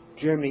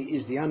 Germany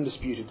is the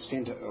undisputed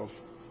centre of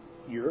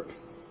Europe,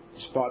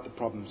 despite the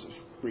problems of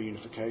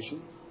reunification.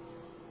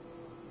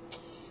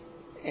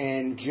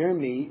 And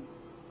Germany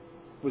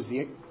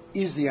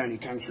is the only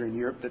country in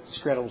Europe that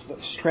straddles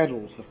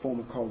the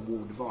former Cold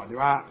War divide. There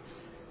are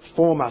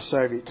former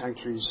Soviet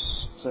countries,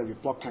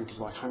 Soviet bloc countries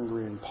like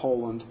Hungary and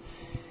Poland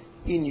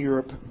in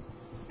Europe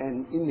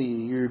and in the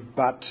EU,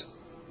 but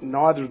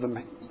neither of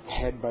them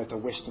had both a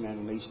Western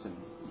and an Eastern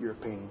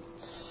European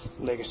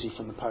legacy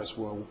from the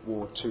post-World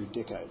War II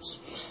decades.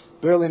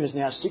 Berlin is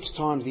now 6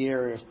 times the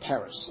area of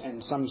Paris,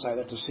 and some say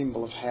that's a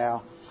symbol of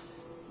how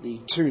the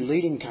two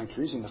leading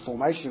countries in the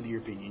formation of the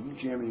European Union,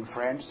 Germany and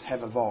France,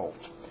 have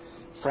evolved.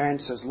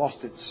 France has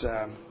lost its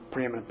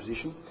preeminent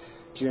position.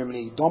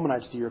 Germany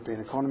dominates the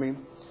European economy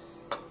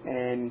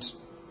and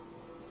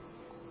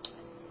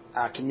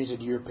are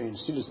committed European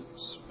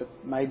citizens. But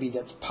maybe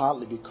that's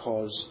partly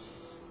because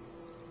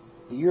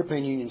the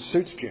European Union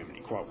suits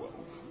Germany quite well,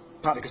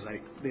 partly because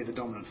they're the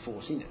dominant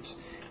force in it.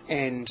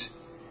 And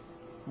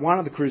one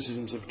of the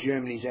criticisms of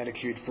Germany's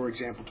attitude, for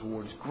example,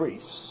 towards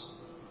Greece,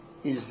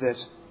 is that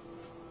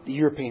the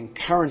European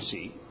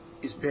currency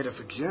is better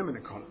for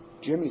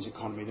Germany's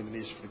economy than it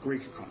is for the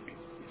Greek economy.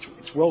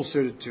 It's well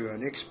suited to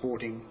an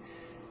exporting,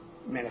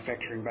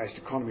 manufacturing-based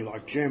economy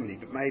like Germany,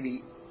 but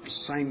maybe the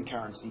same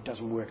currency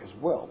doesn't work as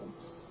well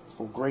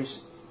for Greece.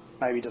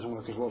 Maybe it doesn't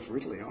work as well for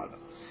Italy either.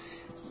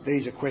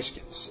 These are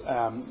questions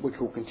which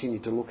we'll continue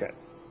to look at.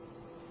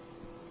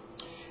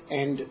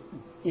 And,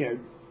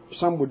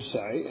 some would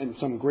say, and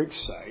some Greeks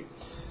say,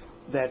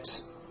 that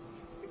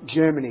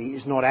Germany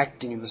is not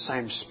acting in the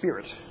same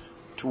spirit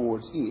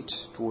towards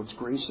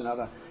Greece and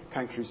other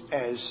countries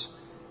as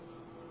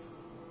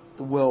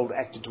the world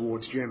acted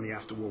towards Germany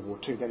after World War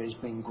II. That is,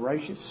 being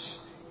gracious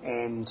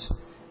and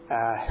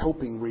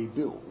helping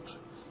rebuild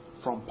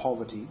from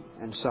poverty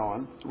and so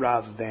on,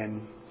 rather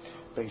than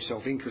being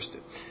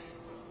self-interested.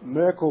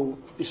 Merkel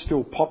is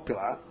still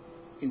popular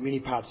in many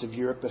parts of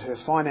Europe, but her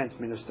finance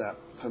minister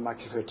for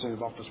much of her term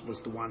of office was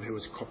the one who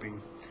was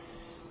copying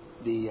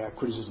the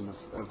criticism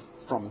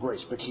from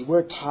Greece. But she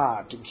worked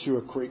hard to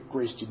ensure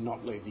Greece did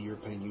not leave the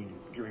European Union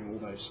during all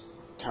those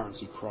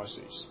currency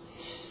crises.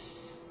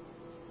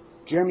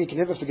 Germany can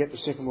never forget the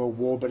Second World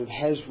War, but it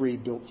has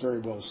rebuilt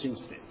very well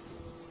since then.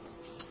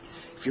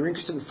 If you're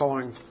interested in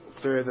following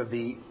further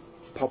the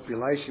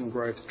population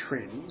growth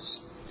trends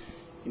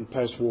in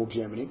post-war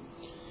Germany,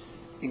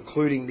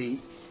 including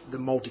the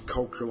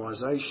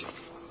multiculturalisation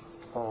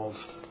of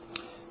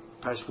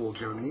post-war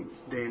Germany,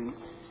 then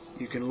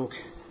you can look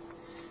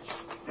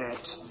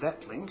at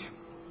that link.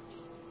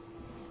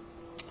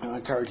 And I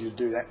encourage you to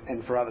do that,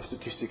 and for other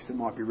statistics that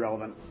might be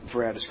relevant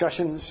for our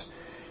discussions,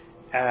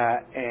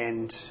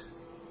 and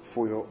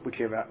for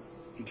whichever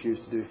you choose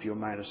to do for your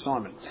main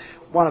assignment.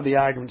 One of the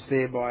arguments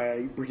there by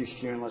a British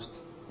journalist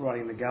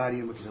writing in The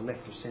Guardian, which is a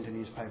left of centre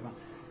newspaper,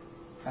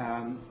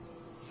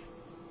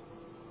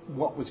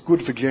 what was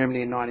good for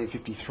Germany in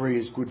 1953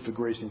 is good for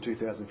Greece in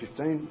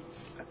 2015.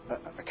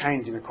 A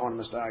Keynesian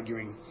economist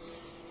arguing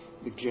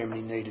that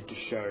Germany needed to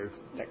show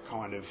that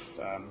kind of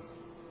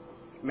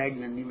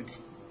magnanimity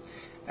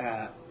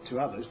to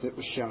others that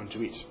was shown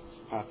to it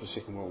after the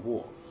Second World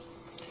War.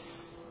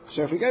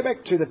 So if we go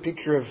back to the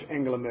picture of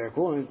Angela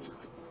Merkel, and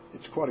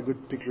it's quite a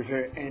good picture of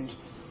her, and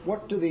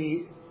what do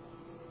the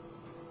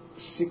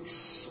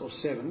 6 or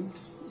 7,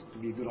 this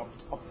could be a good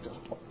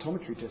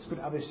optometry test, but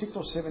are there 6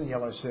 or 7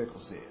 yellow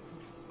circles there,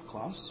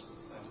 class?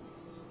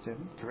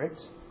 7,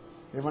 correct.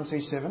 Everyone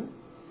see 7?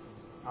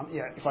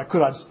 Yeah, if I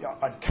could,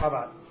 I'd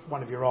cover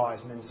one of your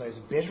eyes and then say, is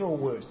it better or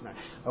worse? No,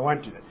 I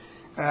won't do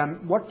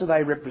that. What do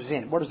they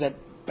represent? What does that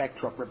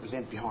backdrop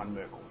represent behind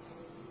Merkel?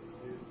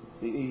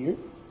 The EU?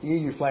 The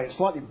EU flag is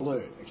slightly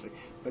blurred, actually.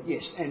 But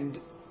yes,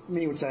 and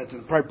many would say it's an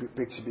appropriate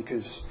picture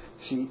because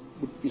she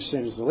is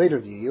seen as the leader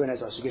of the EU, and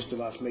as I suggested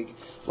last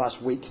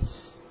week,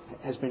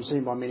 has been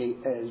seen by many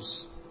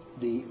as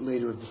the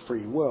leader of the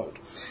free world.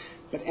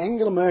 But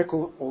Angela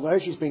Merkel, although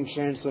she's been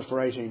Chancellor for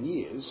 18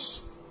 years,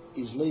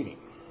 is leaving.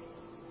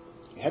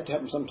 It had to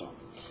happen sometime.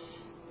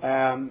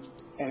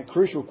 And a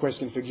crucial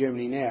question for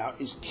Germany now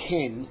is,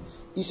 can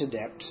it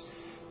adapt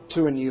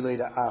to a new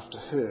leader after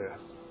her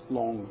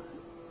long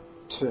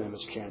term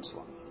as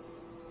Chancellor?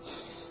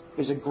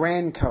 There's a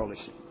grand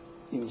coalition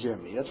in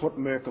Germany. That's what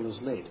Merkel has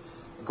led.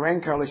 A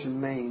grand coalition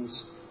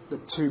means the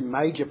two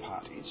major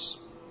parties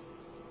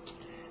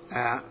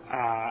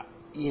are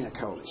in a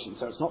coalition.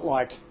 So it's not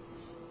like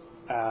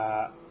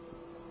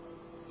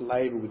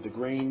Labor with the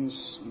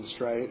Greens in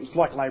Australia. It's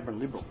like Labor and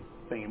Liberal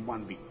being in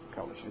one big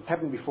coalition. It's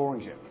happened before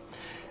in Germany.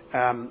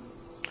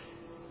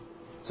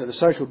 So the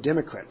Social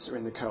Democrats are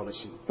in the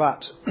coalition,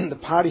 but the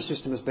party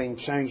system has been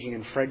changing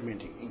and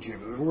fragmenting in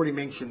Germany. We've already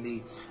mentioned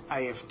the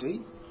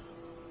AfD,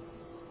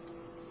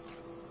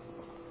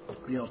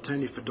 the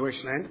Alternative for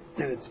Deutschland,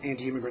 and its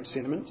anti-immigrant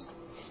sentiments.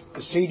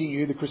 The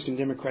CDU, the Christian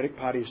Democratic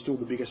Party, is still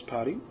the biggest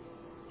party.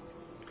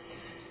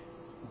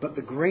 But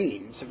the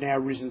Greens have now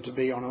risen to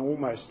be on an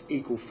almost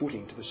equal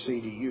footing to the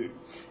CDU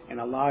and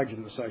are larger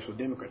than the Social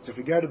Democrats. If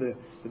we go to the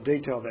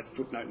detail of that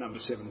footnote number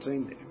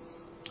 17 there,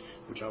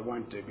 which I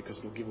won't do because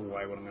it'll give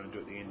away what I'm going to do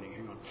at the ending.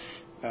 Hang on.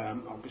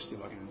 I'll just see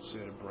if I can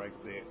insert a break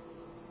there.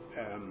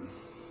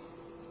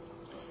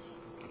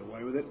 Get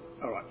away with it.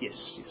 All right,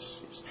 yes.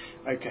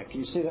 Okay, can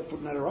you see that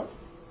footnote all right?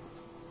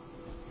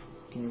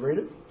 Can you read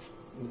it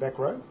in the back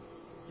row?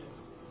 Yeah.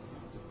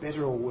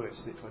 Better or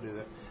worse if I do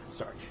that?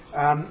 Sorry.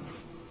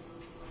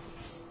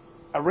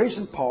 A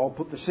recent poll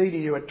put the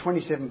CDU at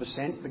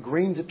 27%, the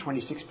Greens at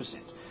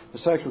 26%, the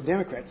Social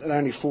Democrats at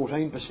only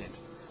 14%,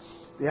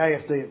 the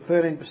AfD at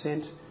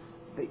 13%,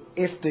 the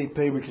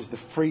FDP, which is the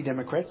Free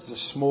Democrats, is a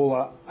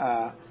smaller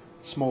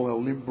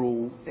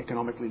liberal,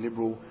 economically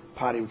liberal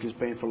party which has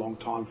been for a long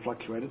time,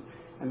 fluctuated,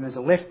 and there's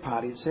a left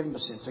party at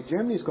 7%. So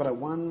Germany's got a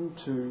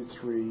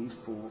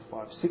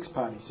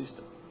 6-party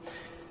system.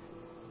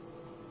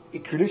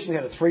 It traditionally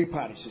had a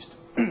 3-party system.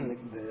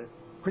 The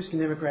Christian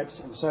Democrats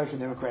and the Social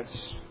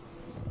Democrats,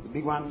 the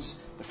big ones,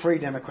 the Free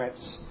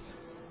Democrats,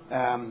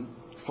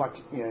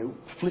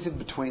 flitted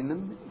between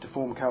them to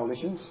form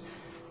coalitions.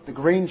 The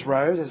Greens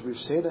rose, as we've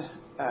said,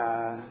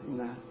 in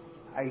the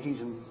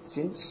 80s and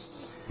since.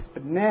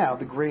 But now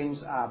the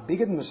Greens are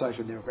bigger than the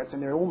Social Democrats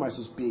and they're almost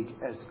as big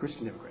as the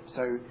Christian Democrats.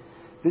 So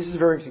this is a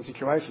very interesting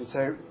situation.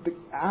 So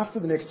after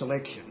the next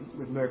election,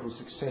 with Merkel's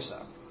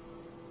successor,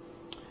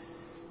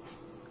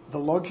 the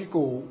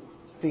logical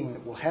thing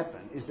that will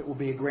happen is that will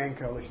be a grand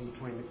coalition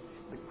between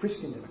the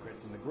Christian Democrats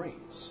and the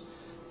Greens.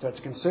 So it's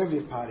a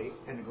Conservative Party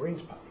and a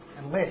Greens Party.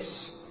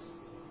 Unless,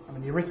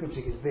 the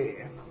arithmetic is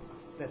there,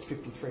 that's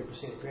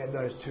 53%. If we add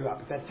those two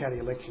up, if that's how the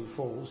election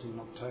falls in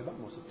October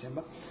or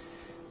September,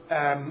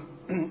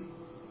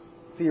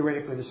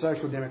 theoretically the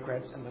Social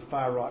Democrats and the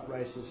far-right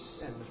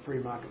racists and the free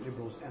market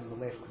liberals and the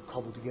left could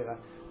cobble together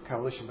a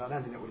coalition, but I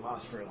don't think that would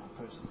last very long,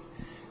 personally.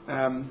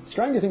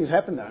 Stranger things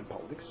happen, though, in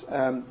politics.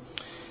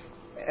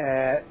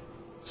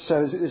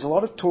 So there's a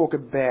lot of talk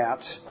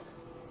about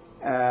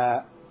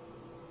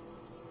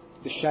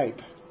the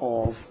shape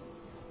of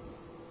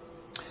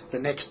the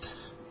next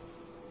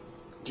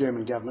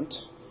German government,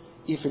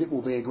 if it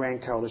will be a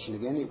grand coalition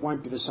again. It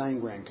won't be the same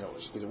grand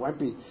coalition, because it won't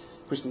be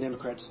Christian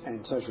Democrats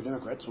and Social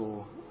Democrats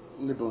or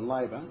Liberal and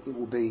Labor. It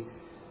will be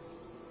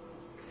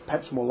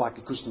perhaps more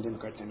likely Christian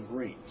Democrats and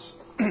Greens.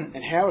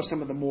 And how are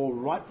some of the more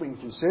right-wing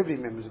Conservative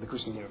members of the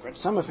Christian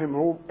Democrats, some of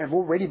whom have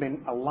already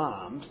been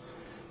alarmed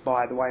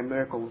by the way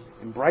Merkel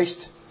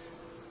embraced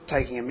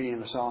taking 1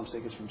 million asylum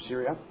seekers from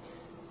Syria,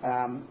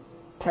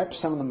 perhaps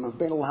some of them have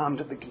been alarmed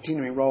at the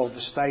continuing role of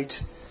the state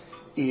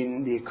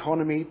in the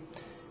economy,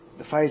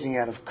 the phasing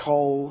out of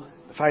coal,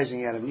 the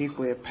phasing out of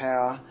nuclear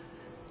power,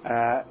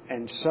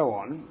 and so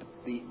on.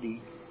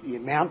 The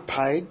amount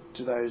paid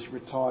to those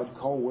retired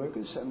coal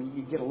workers,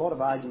 you get a lot of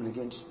argument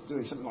against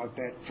doing something like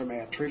that from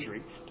our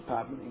Treasury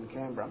Department in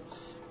Canberra,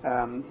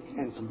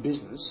 and from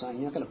business,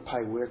 saying you're not going to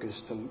pay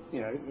workers to,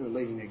 who are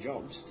leaving their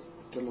jobs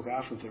to look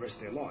after them for the rest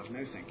of their lives.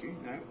 No, thank you.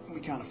 No,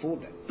 we can't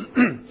afford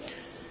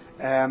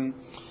that.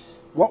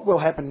 What will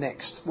happen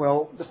next?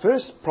 Well, the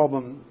first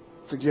problem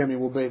for Germany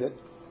will be that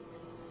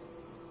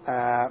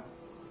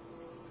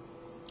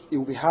it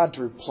will be hard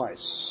to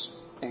replace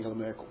Angela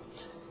Merkel.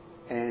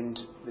 And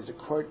there's a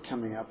quote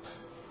coming up.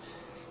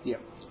 Yeah,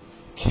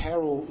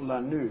 Carol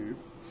Lanoux,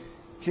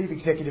 Chief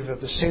Executive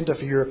of the Centre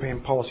for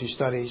European Policy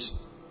Studies,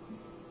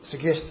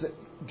 suggests that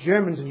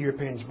Germans and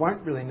Europeans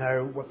won't really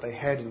know what they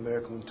had in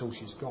Merkel until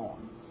she's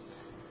gone.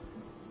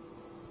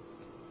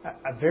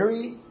 A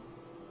very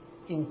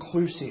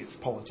inclusive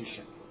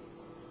politician,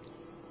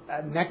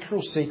 a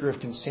natural seeker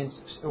of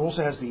consensus, who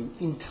also has the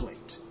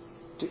intellect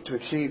to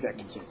achieve that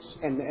consensus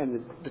and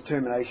the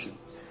determination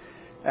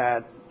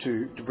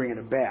to bring it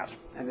about.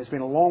 And there's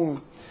been a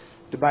long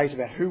debate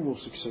about who will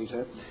succeed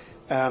her.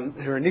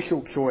 Her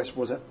initial choice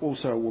was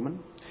also a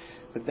woman,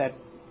 but that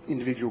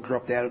individual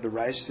dropped out of the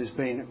race. There's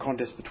been a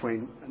contest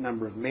between a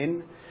number of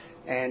men,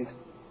 and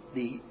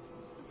the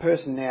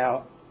person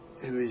now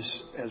who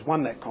has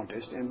won that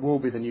contest and will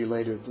be the new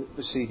leader of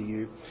the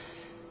CDU,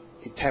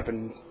 it's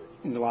happened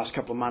in the last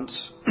couple of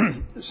months,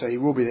 so he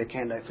will be their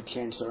candidate for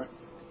Chancellor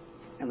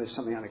unless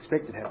something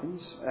unexpected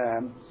happens.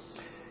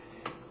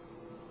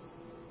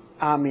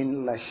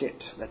 Armin Laschet,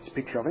 that's a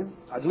picture of him.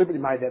 I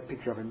deliberately made that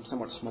picture of him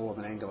somewhat smaller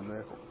than Angela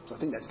Merkel. So I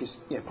think that's just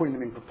putting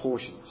them in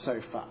proportion so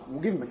far.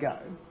 We'll give him a go.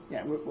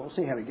 We'll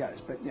see how he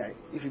goes. But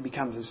if he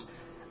becomes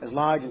as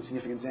large and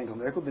significant as Angela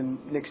Merkel, then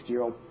next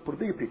year I'll put a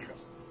bigger picture of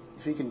him.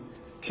 If he can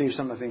achieve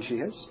some of the things she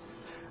has,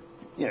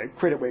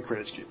 credit where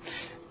credit's due.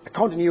 A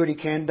continuity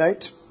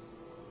candidate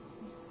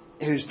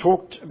who's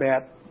talked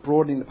about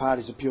broadening the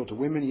party's appeal to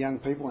women, young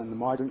people and the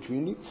migrant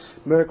community.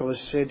 Merkel has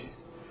said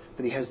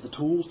that he has the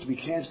tools to be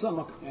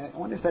Chancellor. I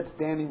wonder if that's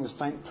damning with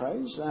faint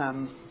praise.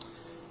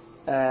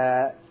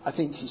 I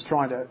think she's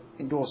trying to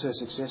endorse her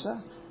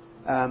successor.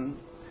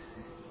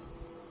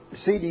 The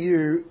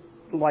CDU,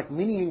 like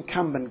many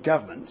incumbent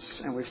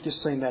governments, and we've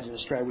just seen that in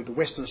Australia with the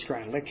Western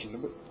Australian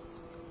election,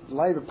 the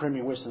Labor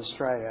Premier in Western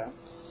Australia,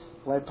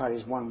 the Labor Party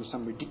has won with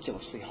some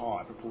ridiculously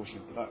high proportion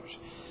of the vote.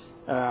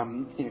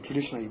 In a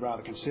traditionally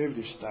rather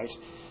conservative state,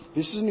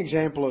 this is an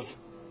example of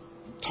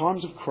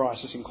times of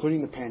crisis,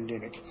 including the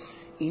pandemic.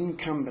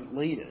 Incumbent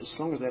leaders, as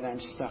long as they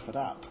don't stuff it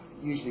up,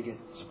 usually get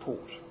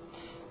support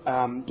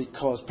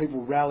because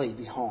people rally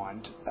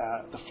behind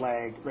the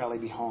flag, rally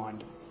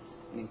behind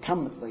an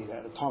incumbent leader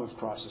at a time of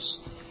crisis,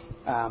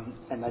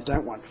 and they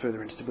don't want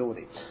further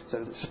instability.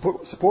 So the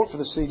support for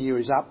the CDU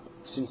is up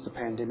since the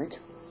pandemic,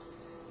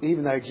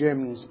 even though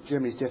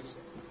Germany's death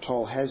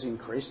toll has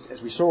increased.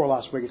 As we saw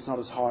last week, it's not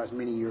as high as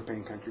many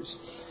European countries,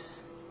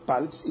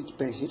 but it's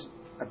been hit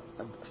a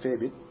fair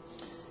bit.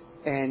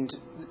 And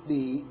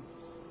the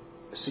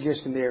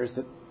suggestion there is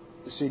that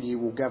the CDU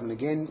will govern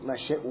again.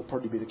 Laschet will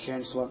probably be the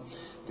Chancellor.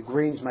 The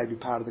Greens may be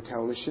part of the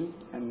coalition,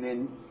 and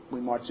then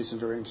we might see some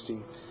very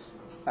interesting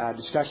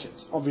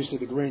discussions. Obviously,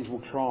 the Greens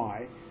will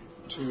try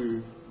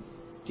to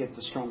get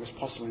the strongest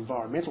possible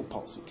environmental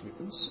policy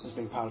commitments as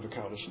being part of the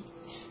coalition.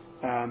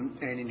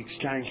 And in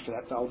exchange for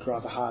that, they'll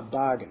drive a hard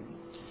bargain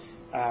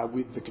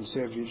with the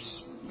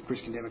Conservatives, the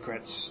Christian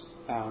Democrats,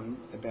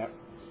 about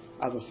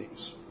other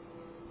things.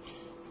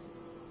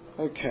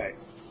 Okay.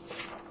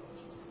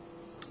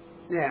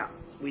 Now,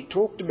 we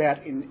talked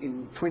about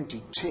in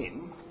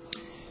 2010,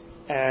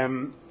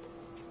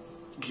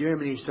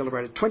 Germany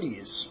celebrated 20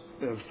 years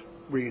of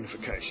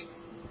reunification.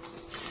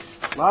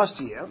 Last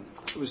year,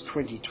 it was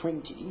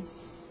 2020,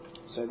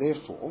 so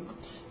therefore,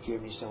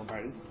 Germany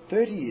celebrated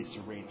 30 years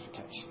of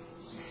reunification.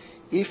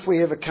 If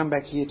we ever come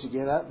back here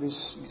together,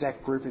 this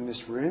exact group in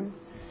this room,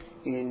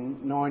 in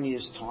 9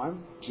 years'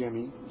 time,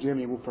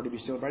 Germany will probably be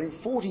celebrating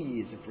 40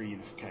 years of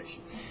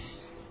reunification.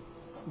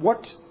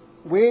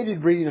 Where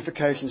did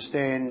reunification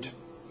stand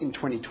in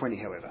 2020,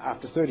 however,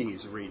 after 30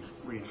 years of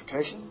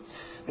reunification?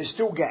 There's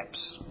still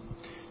gaps.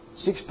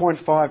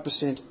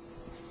 6.5%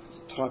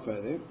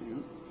 typo there.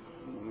 I'm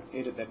going to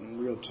edit that in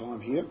real time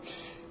here.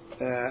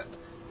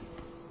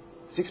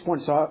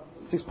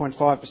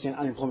 6.5%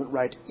 unemployment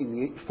rate in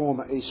the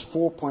former East,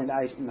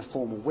 4.8% in the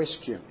former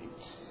West Germany.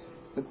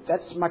 But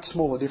that's a much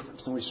smaller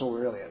difference than we saw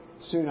earlier.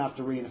 Soon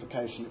after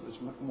reunification, it was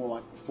more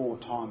like 4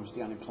 times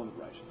the unemployment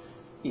rate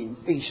in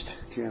East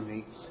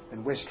Germany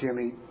and West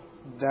Germany.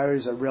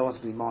 Those are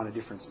relatively minor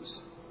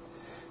differences.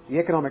 The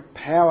economic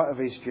power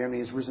of East Germany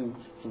has risen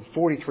from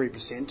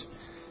 43%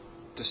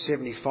 to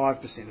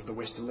 75% of the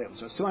Western level.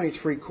 So it's still only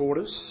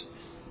 3/4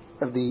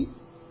 of the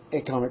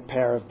economic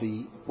power of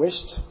the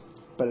West,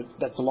 but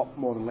that's a lot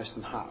more than less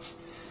than half.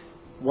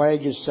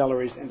 Wages,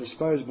 salaries and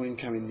disposable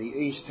income in the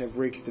East have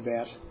reached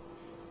about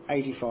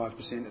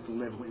 85% of the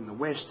level in the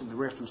West, and the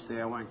reference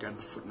there, I won't go to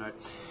the footnote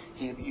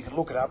here, but you can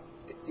look it up,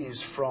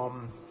 is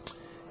from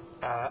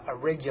a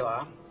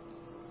regular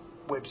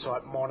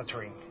website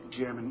monitoring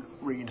German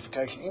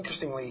reunification.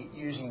 Interestingly,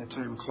 using the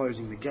term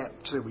closing the gap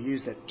too. We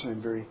use that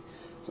term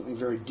something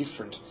very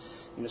different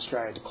in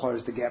Australia, to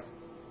close the gap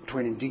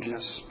between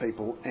Indigenous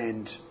people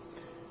and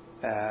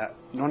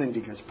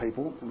non-Indigenous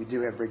people, and we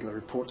do have regular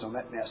reports on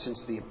that now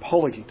since the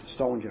apology to the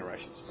stolen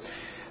generations.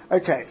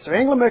 Okay, so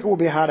Angela Merkel will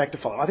be a hard act to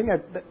follow. I think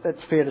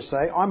that's fair to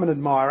say. I'm an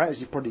admirer, as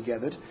you've probably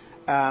gathered,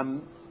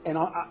 and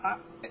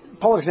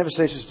politics never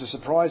ceases to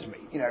surprise me.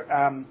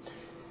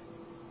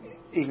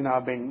 Even though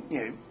I've been,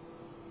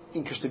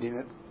 interested in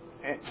it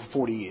for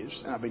 40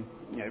 years, and I've been,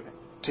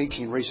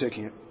 teaching and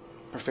researching it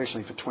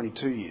professionally for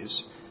 22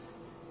 years,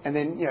 and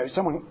then,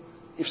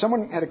 if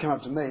someone had to come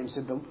up to me and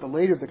said the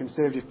leader of the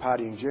Conservative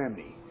Party in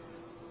Germany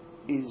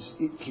he's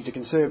a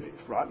Conservative,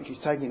 right? And she's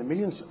taking in 1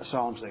 million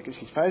asylum seekers,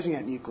 she's phasing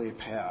out nuclear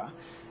power,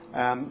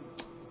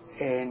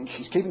 and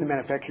she's keeping the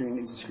manufacturing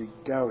industry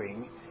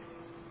going,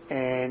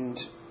 and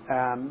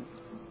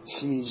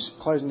she's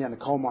closing down the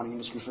coal mining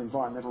industry for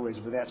environmental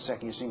reasons without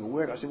sacking a single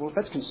word. I said, well, if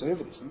that's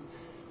conservatism,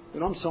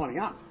 then I'm signing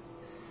up.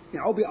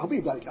 I'll be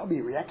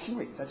a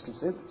reactionary if that's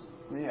conservatism.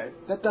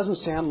 That doesn't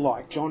sound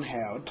like John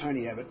Howard,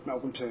 Tony Abbott,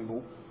 Malcolm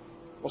Turnbull,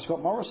 or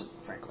Scott Morrison,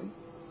 frankly.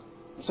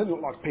 It certainly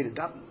look like Peter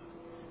Dutton.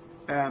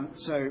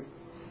 So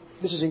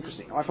this is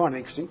interesting. I find it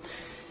interesting.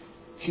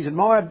 She's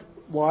admired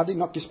widely,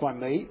 not just by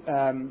me.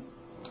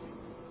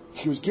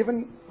 She was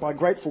given by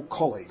grateful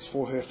colleagues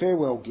for her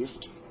farewell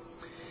gift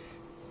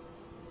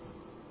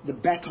the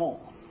baton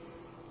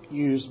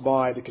used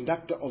by the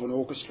conductor of an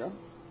orchestra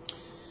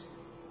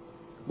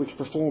which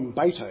performed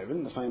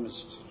Beethoven, the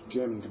famous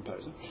German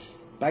composer,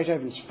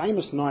 Beethoven's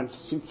famous Ninth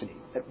Symphony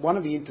at one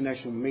of the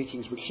international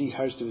meetings which she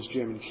hosted as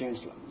German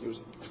Chancellor. It was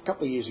a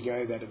couple of years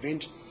ago, that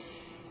event,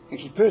 and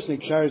she personally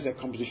chose that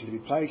composition to be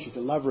played. She's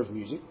a lover of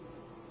music.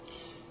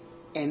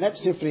 And that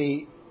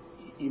symphony,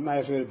 you may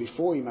have heard it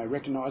before, you may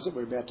recognise it,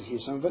 we're about to hear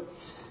some of it.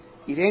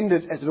 It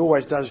ended, as it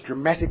always does,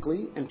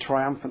 dramatically and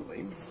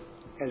triumphantly,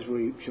 as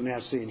we shall now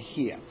see and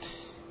hear.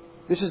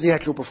 This is the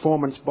actual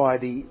performance by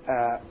the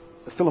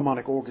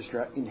Philharmonic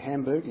Orchestra in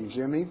Hamburg, in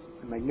Germany,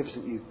 a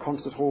magnificent new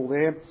concert hall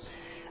there.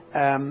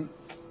 And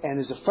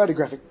there's a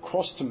photographic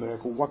cross to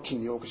Merkel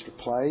watching the orchestra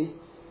play.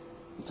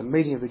 It's a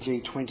meeting of the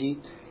G20.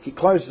 She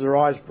closes her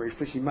eyes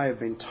briefly. She may have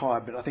been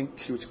tired, but I think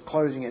she was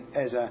closing her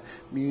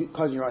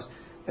eyes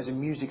as a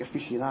music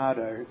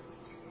aficionado,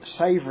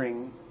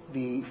 savouring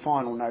the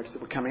final notes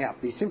that were coming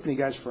up. The symphony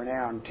goes for an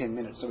hour and 10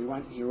 minutes, so we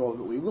won't hear all of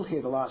it. We will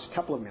hear the last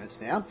couple of minutes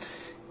now,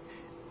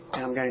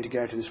 and I'm going to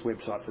go to this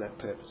website for that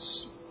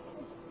purpose.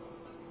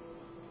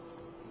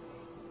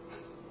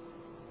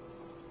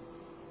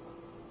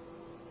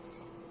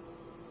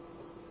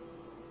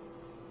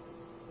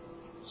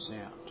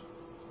 Sound.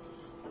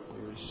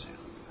 Where is sound?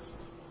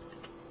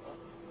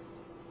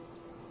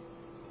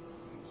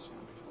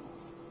 Sound before.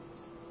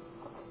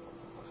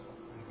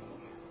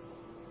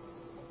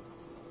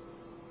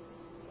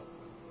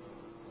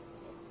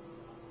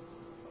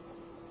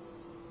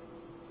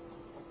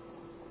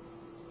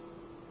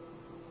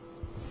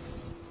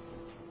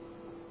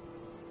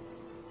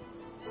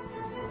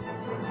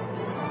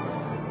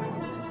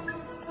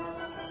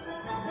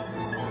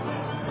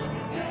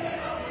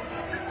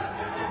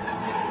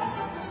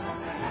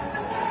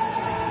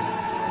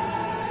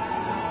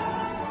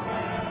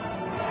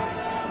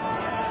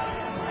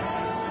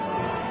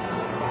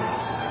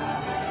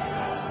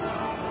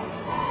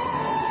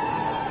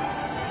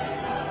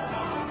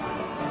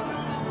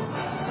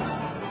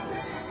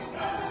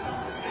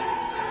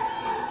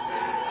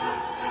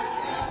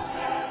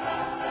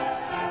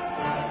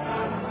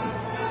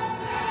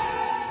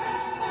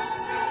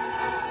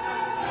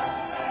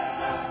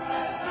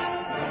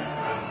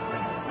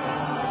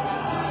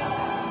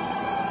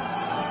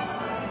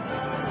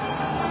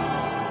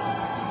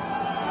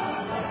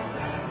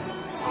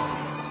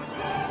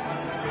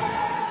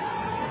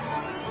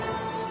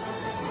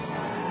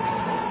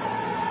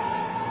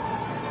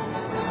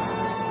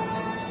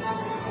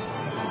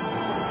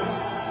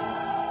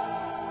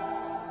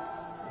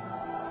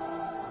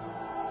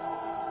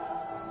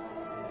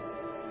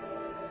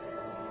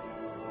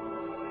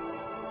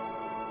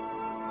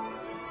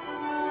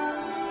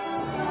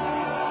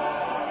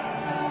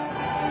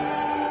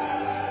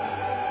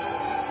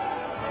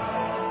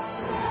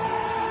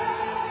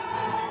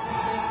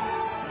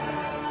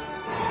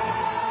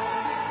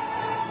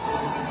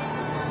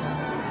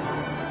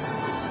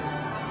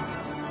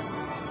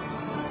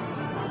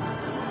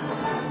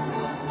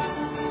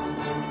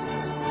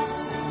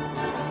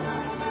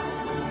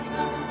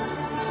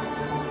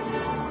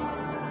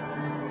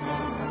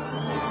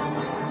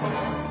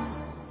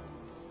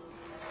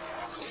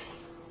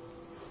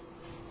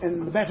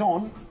 And the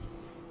baton,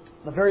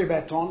 the very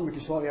baton, which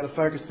is slightly out of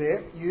focus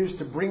there, used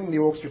to bring the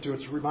orchestra to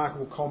its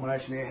remarkable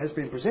culmination there, has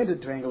been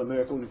presented to Angela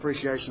Merkel in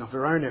appreciation of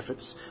her own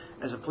efforts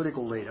as a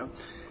political leader.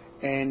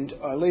 And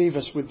I leave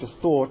us with the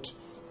thought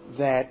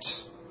that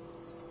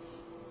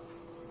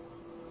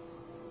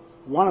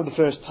one of the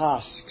first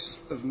tasks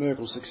of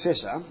Merkel's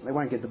successor, they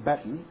won't get the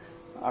baton,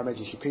 I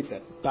imagine she'll keep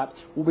that, but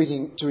will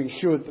be to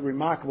ensure that the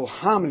remarkable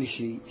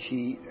harmony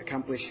she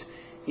accomplished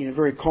in a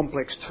very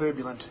complex,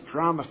 turbulent,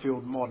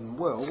 drama-filled modern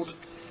world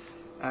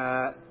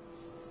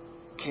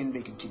can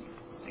be continued.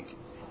 Thank you.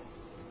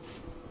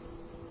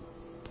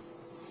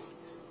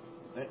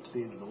 That's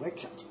the end of the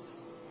lecture.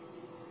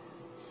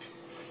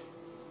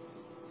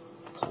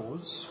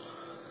 Pause.